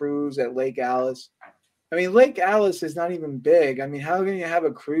sunset cruise at Lake Alice? I mean, Lake Alice is not even big. I mean, how can you have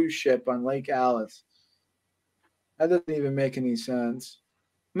a cruise ship on Lake Alice? That doesn't even make any sense.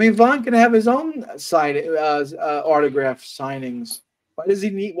 I mean, Vaughn can have his own autograph signings. Why does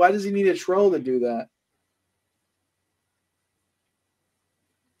he need a troll to do that?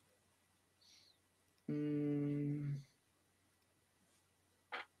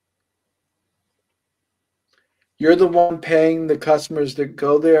 You're the one paying the customers to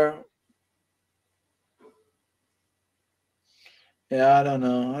go there. Yeah, I don't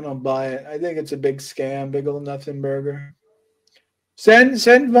know. I don't buy it. I think it's a big scam, big old nothing burger. Send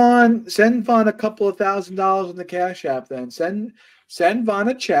Vaughn a couple of $1,000s on the Cash App. Then send Vaughn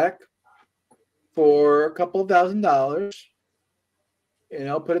a check for a couple of $1,000. You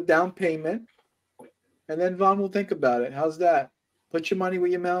know, put a down payment, and then Vaughn will think about it. How's that? Put your money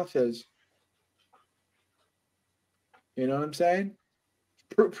where your mouth is. You know what I'm saying?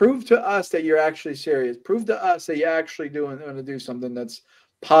 Prove to us that you're actually serious. Prove to us that you're actually going to do something that's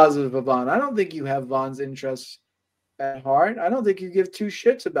positive of Vaughn. I don't think you have Vaughn's interests at heart. I don't think you give two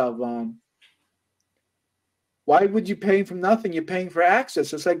shits about Vaughn. Why would you pay from nothing? You're paying for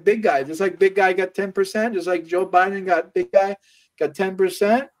access. It's like Big Guy. Just like Big Guy got 10%, just like Joe Biden got Big Guy got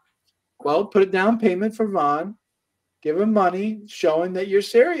 10%. Well, put a down payment for Vaughn. Give him money showing that you're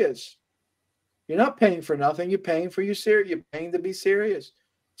serious. You're not paying for nothing. You're paying for your serious. You're paying to be serious.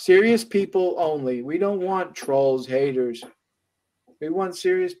 Serious people only. We don't want trolls, haters. We want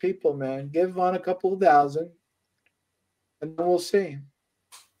serious people, man. Give Vaughn a couple of $1,000, and then we'll see.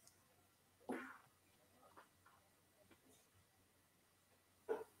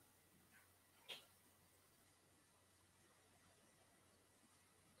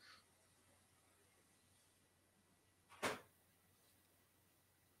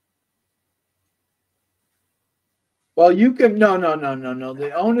 Well, you can no.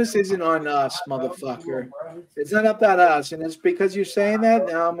 The onus isn't on us, motherfucker. It's not up at us, and it's because you're saying that.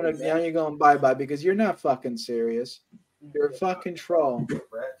 Now you're going bye-bye because you're not fucking serious. You're a fucking troll. Get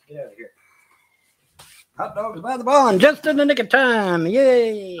out of here. Hot dogs by the Vaughn, just in the nick of time.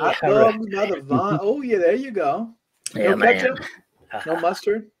 Yay! Hot dogs by the Vaughn. Oh yeah, there you go. Yeah, no ketchup, no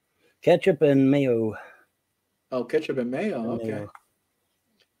mustard. Ketchup and mayo. Oh, ketchup and mayo. Okay. Mayo.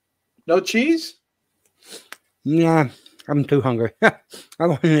 No cheese. Yeah, I'm too hungry. I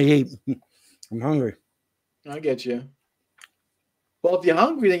want to eat. I'm hungry. I get you. Well, if you're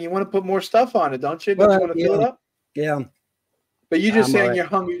hungry, then you want to put more stuff on it, don't you? Don't you want to fill it up? Yeah. But you just saying you're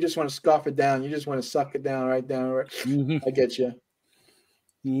hungry, you just want to scoff it down. You just want to suck it down right down. Right? I get you.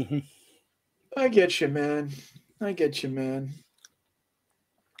 I get you, man. I get you, man.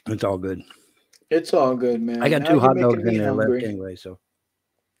 It's all good. It's all good, man. I got 2 hot dogs in there left anyway, so.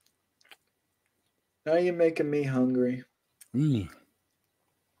 Now you're making me hungry.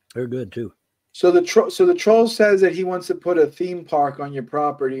 They're good too. So the troll says that he wants to put a theme park on your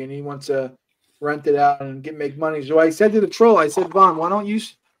property and he wants to rent it out and make money. So I said to the troll, I said, Vaughn, why don't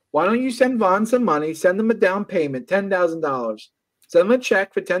you send Vaughn some money? Send him a down payment, $10,000. Send him a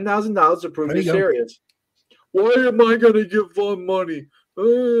check for $10,000 to prove you're serious. Why am I going to give Vaughn money?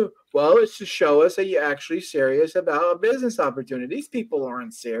 Well, it's to show us that you're actually serious about a business opportunity. These people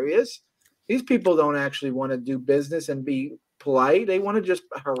aren't serious. These people don't actually want to do business and be polite. They want to just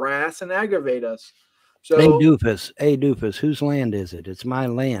harass and aggravate us. So, hey doofus, whose land is it? It's my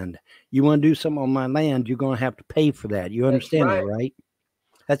land. You want to do something on my land, you're going to have to pay for that. You understand that, right?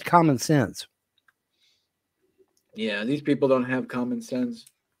 That's common sense. Yeah, these people don't have common sense.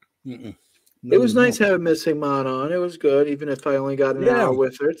 No, it was nice having Missing Mod on. It was good, even if I only got an hour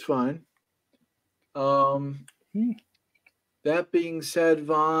with her. It's fine. That being said,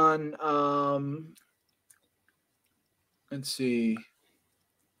 Vaughn, let's see.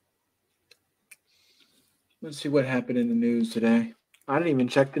 Let's see what happened in the news today. I didn't even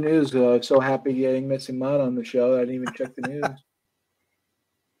check the news. I was so happy getting Missing Mod on the show. I didn't even check the news.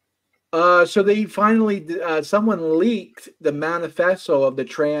 So they finally, someone leaked the manifesto of the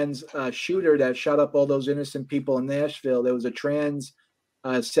trans shooter that shot up all those innocent people in Nashville. There was a trans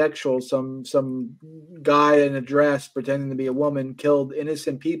sexual, some guy in a dress pretending to be a woman killed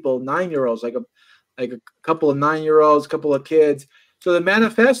innocent people, 9-year-olds, like a couple of 9-year-olds, couple of kids. So the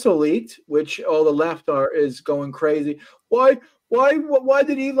manifesto leaked, which all the left is going crazy. Why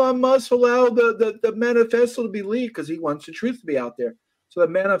did Elon Musk allow the manifesto to be leaked? Because he wants the truth to be out there. So the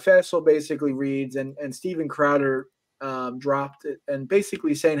manifesto basically reads, and Steven Crowder dropped it, and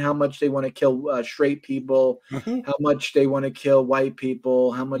basically saying how much they want to kill straight people, how much they want to kill white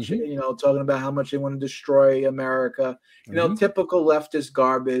people, how much, talking about how much they want to destroy America, typical leftist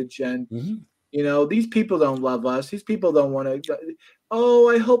garbage. And, these people don't love us. These people don't want to,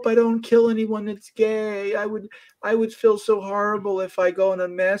 I hope I don't kill anyone that's gay. I would feel so horrible if I go on a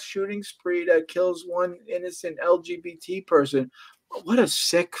mass shooting spree that kills one innocent LGBT person. What a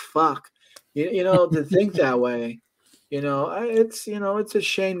sick fuck, to think that way. It's a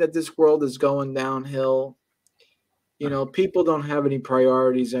shame that this world is going downhill. People don't have any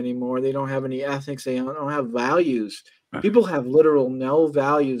priorities anymore. They don't have any ethics. They don't have values. People have literal no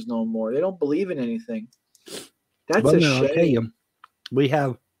values no more. They don't believe in anything. That's a shame. I'll tell you, we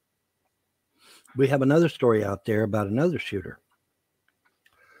have another story out there about another shooter.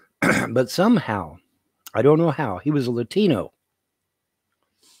 But somehow, I don't know how, he was a Latino.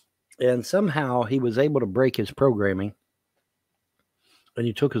 And somehow he was able to break his programming and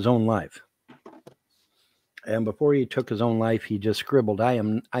he took his own life. And before he took his own life, he just scribbled, I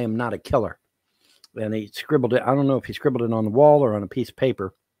am not a killer. And he scribbled it. I don't know if he scribbled it on the wall or on a piece of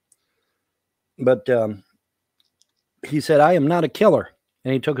paper. But he said, I am not a killer.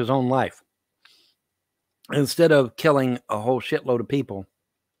 And he took his own life. Instead of killing a whole shitload of people.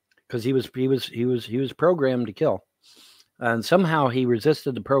 Because he was programmed to kill. And somehow he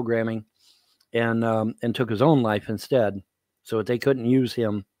resisted the programming and took his own life instead, so that they couldn't use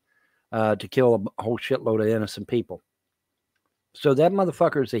him to kill a whole shitload of innocent people. So that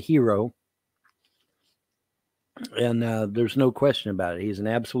motherfucker is a hero, and there's no question about it. He's an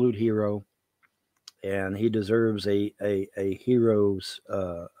absolute hero, and he deserves a hero's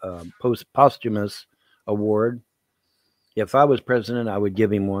posthumous award. If I was president, I would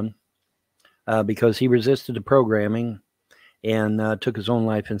give him one because he resisted the programming and took his own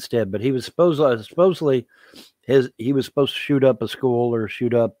life instead. But he was supposedly he was supposed to shoot up a school or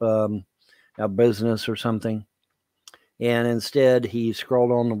shoot up a business or something, and instead he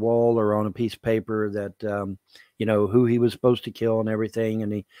scrawled on the wall or on a piece of paper that who he was supposed to kill and everything,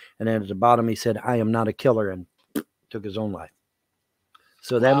 and then at the bottom he said, I am not a killer, and took his own life.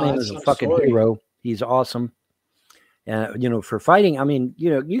 So that man is a fucking hero. He's awesome. And for fighting, I mean, you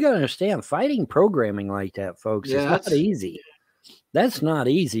got to understand, fighting programming like that, folks, is not easy. That's not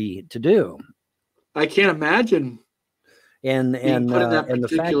easy to do. I can't imagine. And the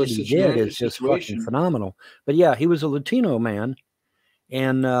fact that he did is just fucking phenomenal. But yeah, he was a Latino man,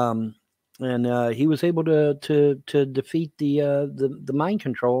 and he was able to defeat the mind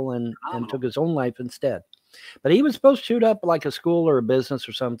control and took his own life instead. But he was supposed to shoot up like a school or a business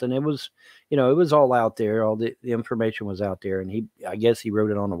or something. It was, it was all out there. All the information was out there, and I guess he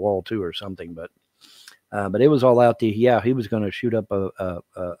wrote it on the wall too or something. But But it was all out there. Yeah, he was going to shoot up a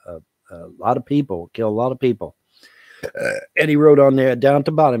lot of people, kill a lot of people. And he wrote on there, down at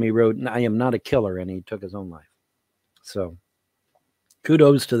the bottom, he wrote, "I am not a killer," and he took his own life. So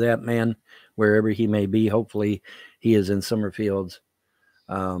kudos to that man, wherever he may be. Hopefully he is in Summerfields,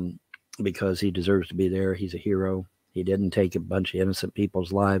 because he deserves to be there. He's a hero. He didn't take a bunch of innocent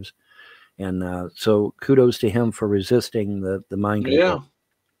people's lives. And so kudos to him for resisting the mind control. Yeah.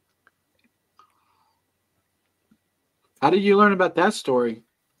 How did you learn about that story?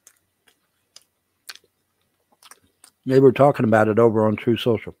 They were talking about it over on True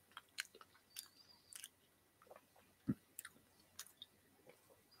Social.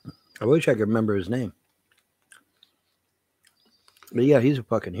 I wish I could remember his name. But yeah, he's a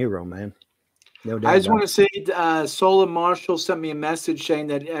fucking hero, man. No doubt. I just want to say, Solar Marshall sent me a message saying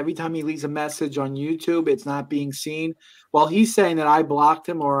that every time he leaves a message on YouTube, it's not being seen. Well, he's saying that I blocked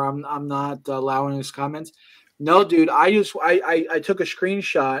him or I'm not allowing his comments. No, dude, I took a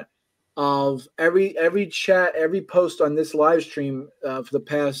screenshot of every chat, every post on this live stream for the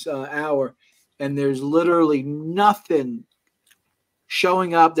past hour, and there's literally nothing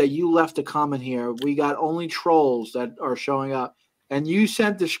showing up that you left a comment here. We got only trolls that are showing up. And you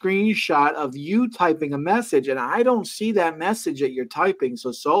sent the screenshot of you typing a message, and I don't see that message that you're typing.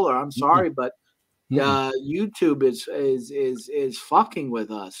 So Solar, I'm sorry, but YouTube is fucking with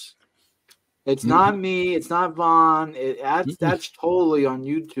us. It's not me. It's not Vaughn. That's totally on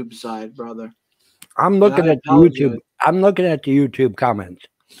YouTube side, brother. I'm looking at the YouTube. I'm looking at the YouTube comments.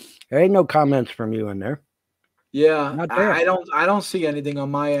 There ain't no comments from you in there. Yeah, I don't see anything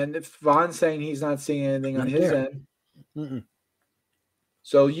on my end. If Vaughn's saying he's not seeing anything on his end.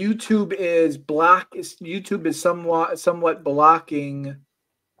 So YouTube is YouTube is somewhat blocking.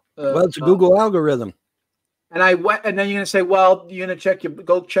 Well, it's a Google algorithm. And then you're gonna say, well, you're gonna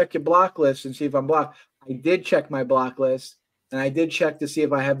go check your block list and see if I'm blocked. I did check my block list, and I did check to see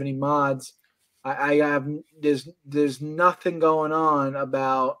if I have any mods. I have there's nothing going on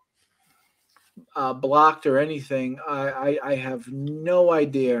about blocked or anything. I have no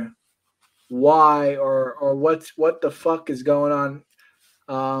idea why or what the fuck is going on.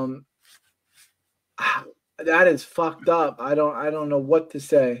 That is fucked up. I don't know what to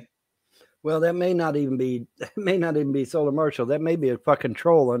say. Well, that may not even be Solar Marshall. That may be a fucking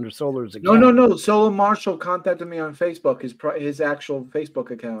troll under Solar's account. No. Solar Marshall contacted me on Facebook, his actual Facebook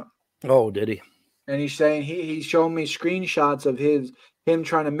account. Oh, did he? And he's saying he's showing me screenshots of him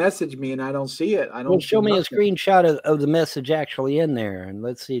trying to message me, and I don't see it. I don't. Well, show me a screenshot of the message actually in there, and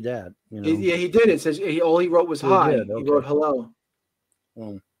let's see that. You know? Yeah, he did. It says all he wrote was hi. Okay. He wrote hello.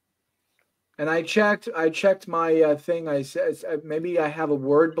 And I checked my thing. I said maybe I have a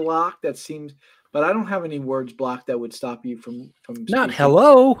word block that seems, but I don't have any words blocked that would stop you from not speaking.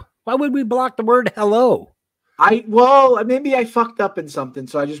 Hello. Why would we block the word hello? Maybe I fucked up in something,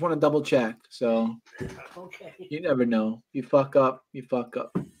 so I just want to double check. So okay, you never know. You fuck up.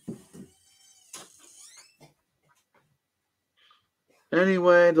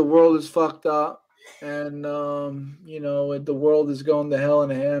 Anyway, the world is fucked up, and the world is going to hell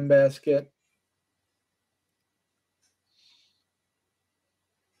in a handbasket.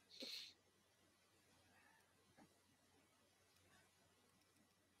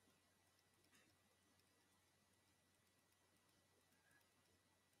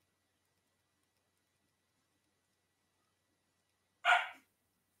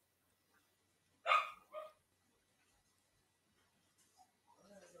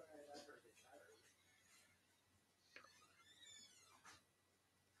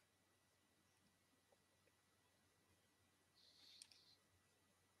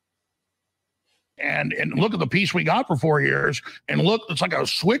 And look at the peace we got for 4 years. And look, it's like a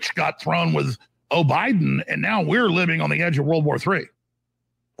switch got thrown with Biden, and now we're living on the edge of World War III.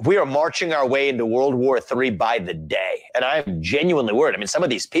 We are marching our way into World War III by the day. And I'm genuinely worried. I mean, some of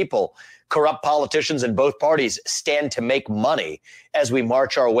these people, corrupt politicians in both parties, stand to make money as we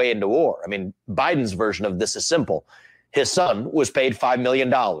march our way into war. I mean, Biden's version of this is simple. His son was paid $5 million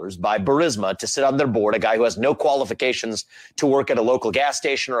by Burisma to sit on their board, a guy who has no qualifications to work at a local gas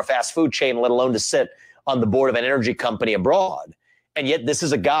station or a fast food chain, let alone to sit on the board of an energy company abroad. And yet this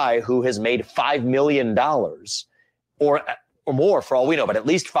is a guy who has made $5 million or more, for all we know, but at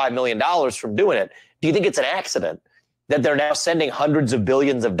least $5 million from doing it. Do you think it's an accident that they're now sending hundreds of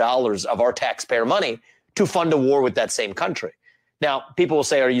billions of dollars of our taxpayer money to fund a war with that same country? Now, people will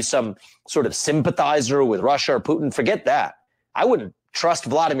say, are you some sort of sympathizer with Russia or Putin? Forget that. I wouldn't trust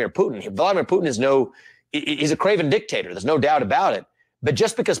Vladimir Putin. Vladimir Putin he's a craven dictator. There's no doubt about it. But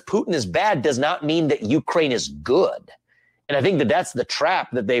just because Putin is bad does not mean that Ukraine is good. And I think that that's the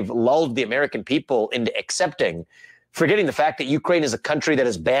trap that they've lulled the American people into accepting, forgetting the fact that Ukraine is a country that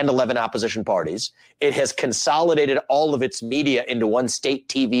has banned 11 opposition parties. It has consolidated all of its media into one state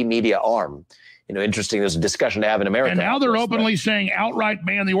TV media arm. You know, interesting. There's a discussion to have in America. And now they're openly saying outright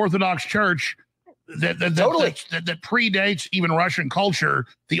ban the Orthodox Church that predates even Russian culture,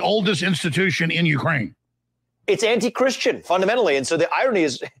 the oldest institution in Ukraine. It's anti-Christian fundamentally. And so the irony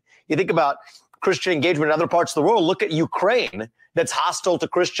is, you think about Christian engagement in other parts of the world, look at Ukraine that's hostile to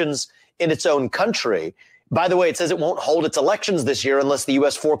Christians in its own country. By the way, it says it won't hold its elections this year unless the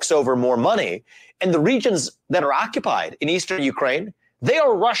U.S. forks over more money. And the regions that are occupied in eastern Ukraine, they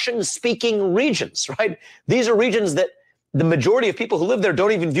are Russian-speaking regions, right? These are regions that the majority of people who live there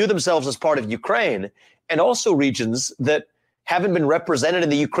don't even view themselves as part of Ukraine, and also regions that haven't been represented in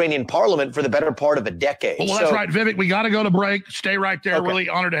the Ukrainian parliament for the better part of a decade. Well, that's right, Vivek. We got to go to break. Stay right there. Okay. Really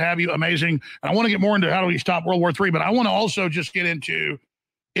honored to have you. Amazing. And I want to get more into how do we stop World War III, but I want to also just get into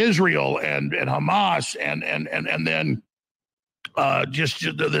Israel and Hamas and then just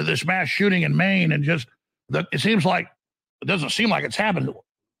this mass shooting in Maine, and just it doesn't seem like it's happened.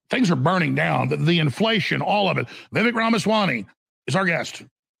 Things are burning down. The inflation, all of it. Vivek Ramaswamy is our guest.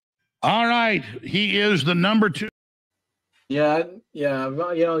 All right, he is the number 2. Yeah.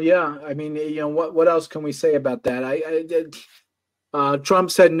 I mean, what else can we say about that?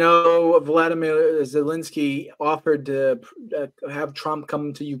 Trump said no. Vladimir Zelensky offered to have Trump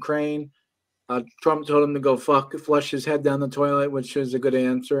come to Ukraine. Trump told him to go flush his head down the toilet, which is a good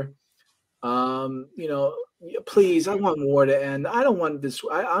answer. Please, I want war to end. I don't want this.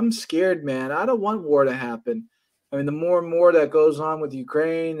 I'm scared, man. I don't want war to happen. I mean, the more and more that goes on with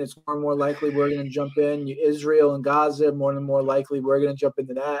Ukraine, it's more and more likely we're going to jump in. Israel and Gaza, more and more likely we're going to jump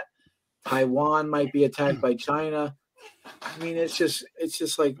into that. Taiwan might be attacked by China. I mean, it's just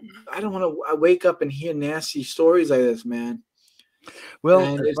like, I don't want to wake up and hear nasty stories like this, man.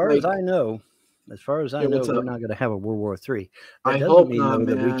 Well, as far as I know, we're not going to have a World War III. That doesn't mean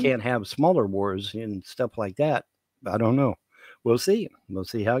that we can't have smaller wars and stuff like that. I don't know. We'll see. We'll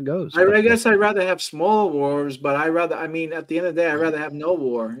see how it goes. I guess I'd rather have small wars, but at the end of the day, I'd rather have no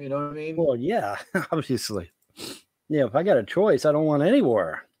war. You know what I mean? Well, yeah, obviously. Yeah, if I got a choice, I don't want any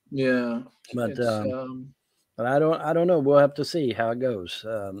war. Yeah. But I don't know. We'll have to see how it goes.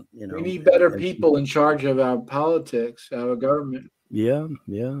 We need better people in charge of our politics, our government. Yeah.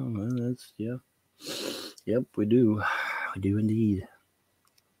 Well, Yep, we do. We do indeed.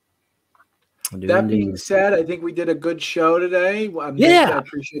 Being said, I think we did a good show today. I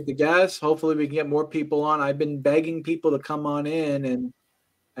appreciate the guests. Hopefully we can get more people on. I've been begging people to come on in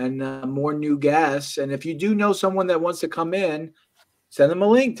and more new guests. And if you do know someone that wants to come in, send them a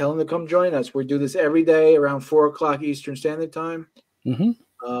link. Tell them to come join us. We do this every day around 4 o'clock Eastern Standard Time.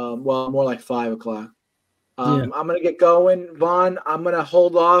 Mm-hmm. Well, more like 5 o'clock. I'm going to get going. Vaughn, I'm going to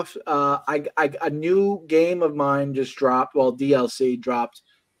hold off. A new game of mine just dropped. Well, DLC dropped.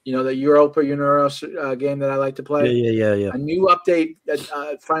 The Europa Universe game that I like to play. Yeah. A new update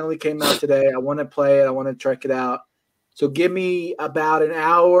that finally came out today. I want to play it. I want to check it out. So give me about an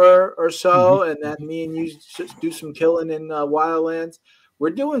hour or so, and then me and you do some killing in Wildlands.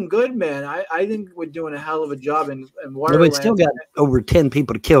 We're doing good, man. I think we're doing a hell of a job in Wildlands. We still got over 10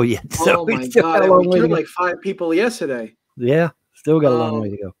 people to kill yet. So oh, my God. We killed like 5 people yesterday. Yeah, still got a long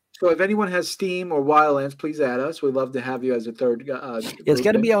way to go. So if anyone has Steam or Wildlands, please add us. We'd love to have you as a third. It's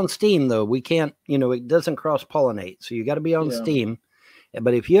got to be on Steam, though. We can't, it doesn't cross-pollinate. So you got to be on Steam.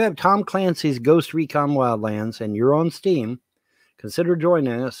 But if you have Tom Clancy's Ghost Recon Wildlands and you're on Steam, consider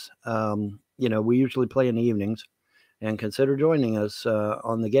joining us. We usually play in the evenings. And consider joining us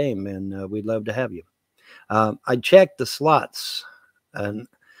on the game. And we'd love to have you. I checked the slots. And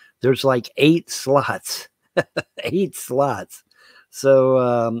there's like 8 slots. 8 slots.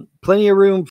 So plenty of room